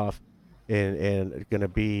pissed off and going to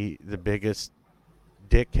be the biggest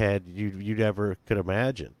dickhead you'd ever could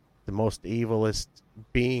imagine. The most evilest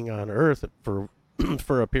being on earth for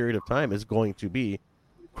for a period of time is going to be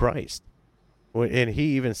Christ. And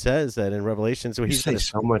he even says that in Revelations. You say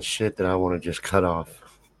so much shit that I want to just cut off.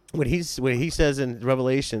 When he says in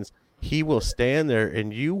Revelations, he will stand there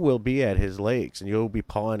and you will be at his legs, and you'll be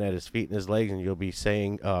pawing at his feet and his legs, and you'll be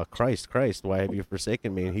saying, "Christ, Christ, why have you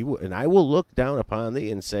forsaken me?" And I will look down upon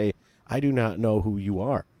thee and say, "I do not know who you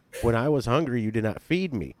are. When I was hungry, you did not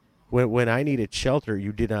feed me. When I needed shelter,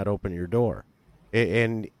 you did not open your door."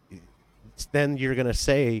 And then you're going to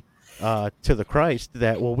say to the Christ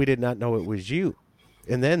that, "Well, we did not know it was you."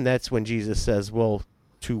 And then that's when Jesus says, "Well,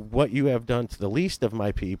 to what you have done to the least of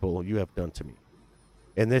my people, you have done to me."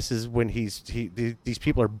 And this is when these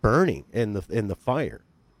people are burning in the fire.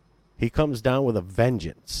 He comes down with a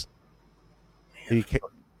vengeance. He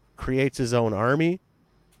creates his own army,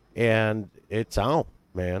 and it's on,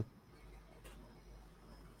 man.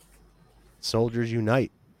 Soldiers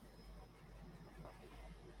unite.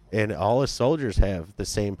 And all his soldiers have the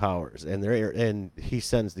same powers, and he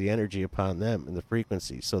sends the energy upon them and the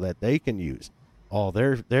frequency so that they can use all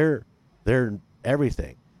their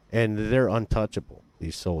everything, and they're untouchable,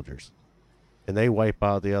 these soldiers, and they wipe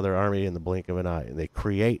out the other army in the blink of an eye, and they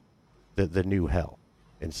create the new hell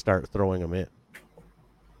and start throwing them in.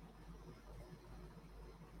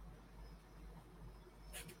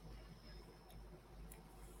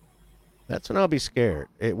 That's when I'll be scared.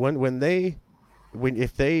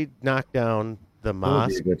 If they knock down the It would be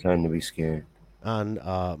mosque a good time to be scared.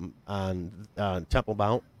 on Temple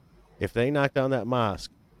Mount If they knock down that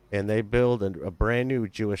mosque and they build a brand new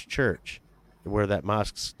Jewish church where that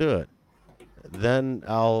mosque stood, then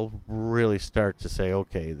I'll really start to say,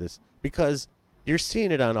 okay, this, because you're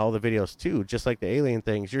seeing it on all the videos too, just like the alien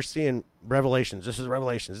things. You're seeing Revelations. This is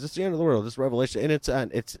Revelations. This is the end of the world. This is Revelation, and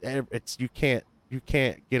it's you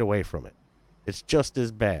can't get away from it. It's just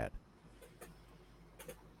as bad.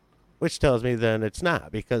 Which tells me then it's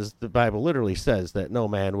not, because the Bible literally says that no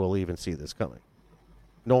man will even see this coming.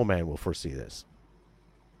 No man will foresee this.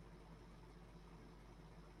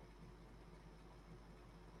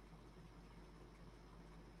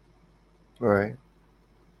 All right.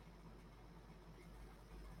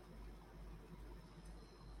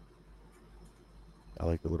 I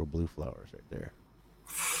like the little blue flowers right there.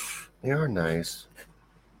 They are nice.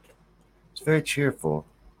 It's very cheerful.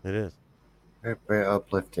 It is. Very, very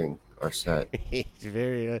uplifting, our set. It's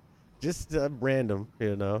very just random,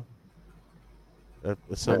 you know.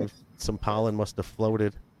 Nice. Some pollen must have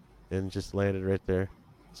floated and just landed right there.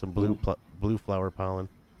 Some blue flower pollen.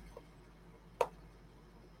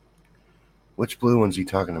 Which blue ones are you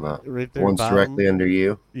talking about? Right The there, ones bottom. directly under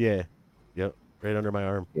you? Yeah. Yep. Right under my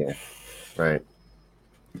arm. Yeah. Right.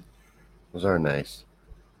 Those are nice.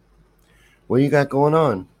 What you got going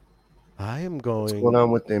on? I am What's going. going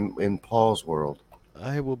on with them in Paul's world?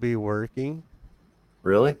 I will be working.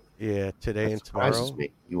 Really? Yeah, today That and surprises tomorrow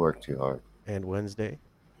me. You work too hard. and Wednesday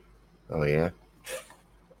Oh yeah.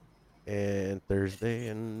 and Thursday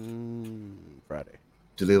and Friday.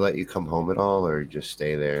 Do they let you come home at all, or you just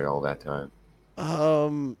stay there all that time?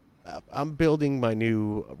 I'm building my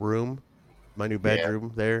new room, my new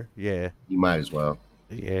bedroom there. Yeah. You might as well.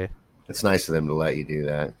 Yeah. It's nice of them to let you do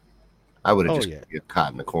that. I would have Oh, just yeah. get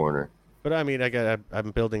caught in the corner. But I mean,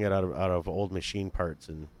 I'm building it out of old machine parts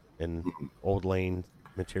and old lane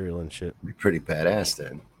material and shit. Be pretty badass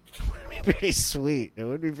then. It'd be pretty sweet. It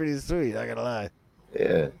would be pretty sweet. Not gonna lie.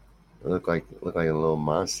 Yeah. Look like a little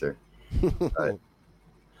monster. But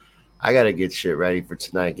I gotta get shit ready for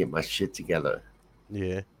tonight. Get my shit together.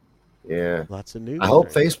 Yeah. Yeah. Lots of news. I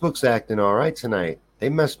hope there. Facebook's acting all right tonight. They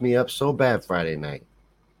messed me up so bad Friday night.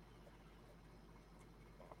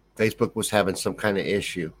 Facebook was having some kind of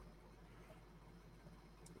issue.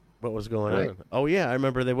 What was going Right. on? Oh yeah, I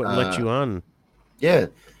remember they wouldn't let you on. Yeah.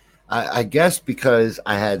 I guess because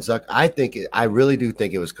I had Zuck. I really do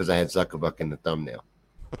think it was because I had Zuckerbuck in the thumbnail.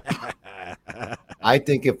 I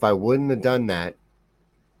think if I wouldn't have done that,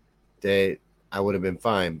 that I would have been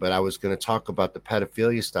fine. But I was going to talk about the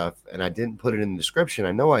pedophilia stuff, and I didn't put it in the description.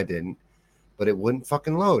 I know I didn't, but it wouldn't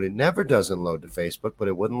fucking load. It never doesn't load to Facebook, but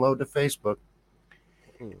it wouldn't load to Facebook.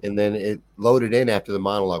 And then it loaded in after the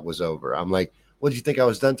monologue was over. I'm like, what, did you think I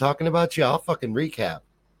was done talking about you? I'll fucking recap.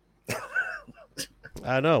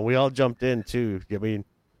 I know. We all jumped in too. I mean,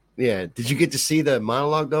 Yeah. Did you get to see the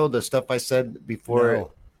monologue though? The stuff I said before?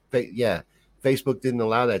 No. Yeah. Facebook didn't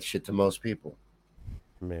allow that shit to most people.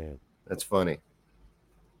 man. That's funny.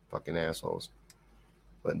 Fucking assholes.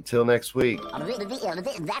 But until next week.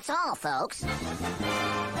 That's all, folks.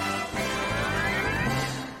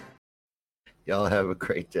 Y'all have a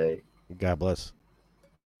great day. God bless.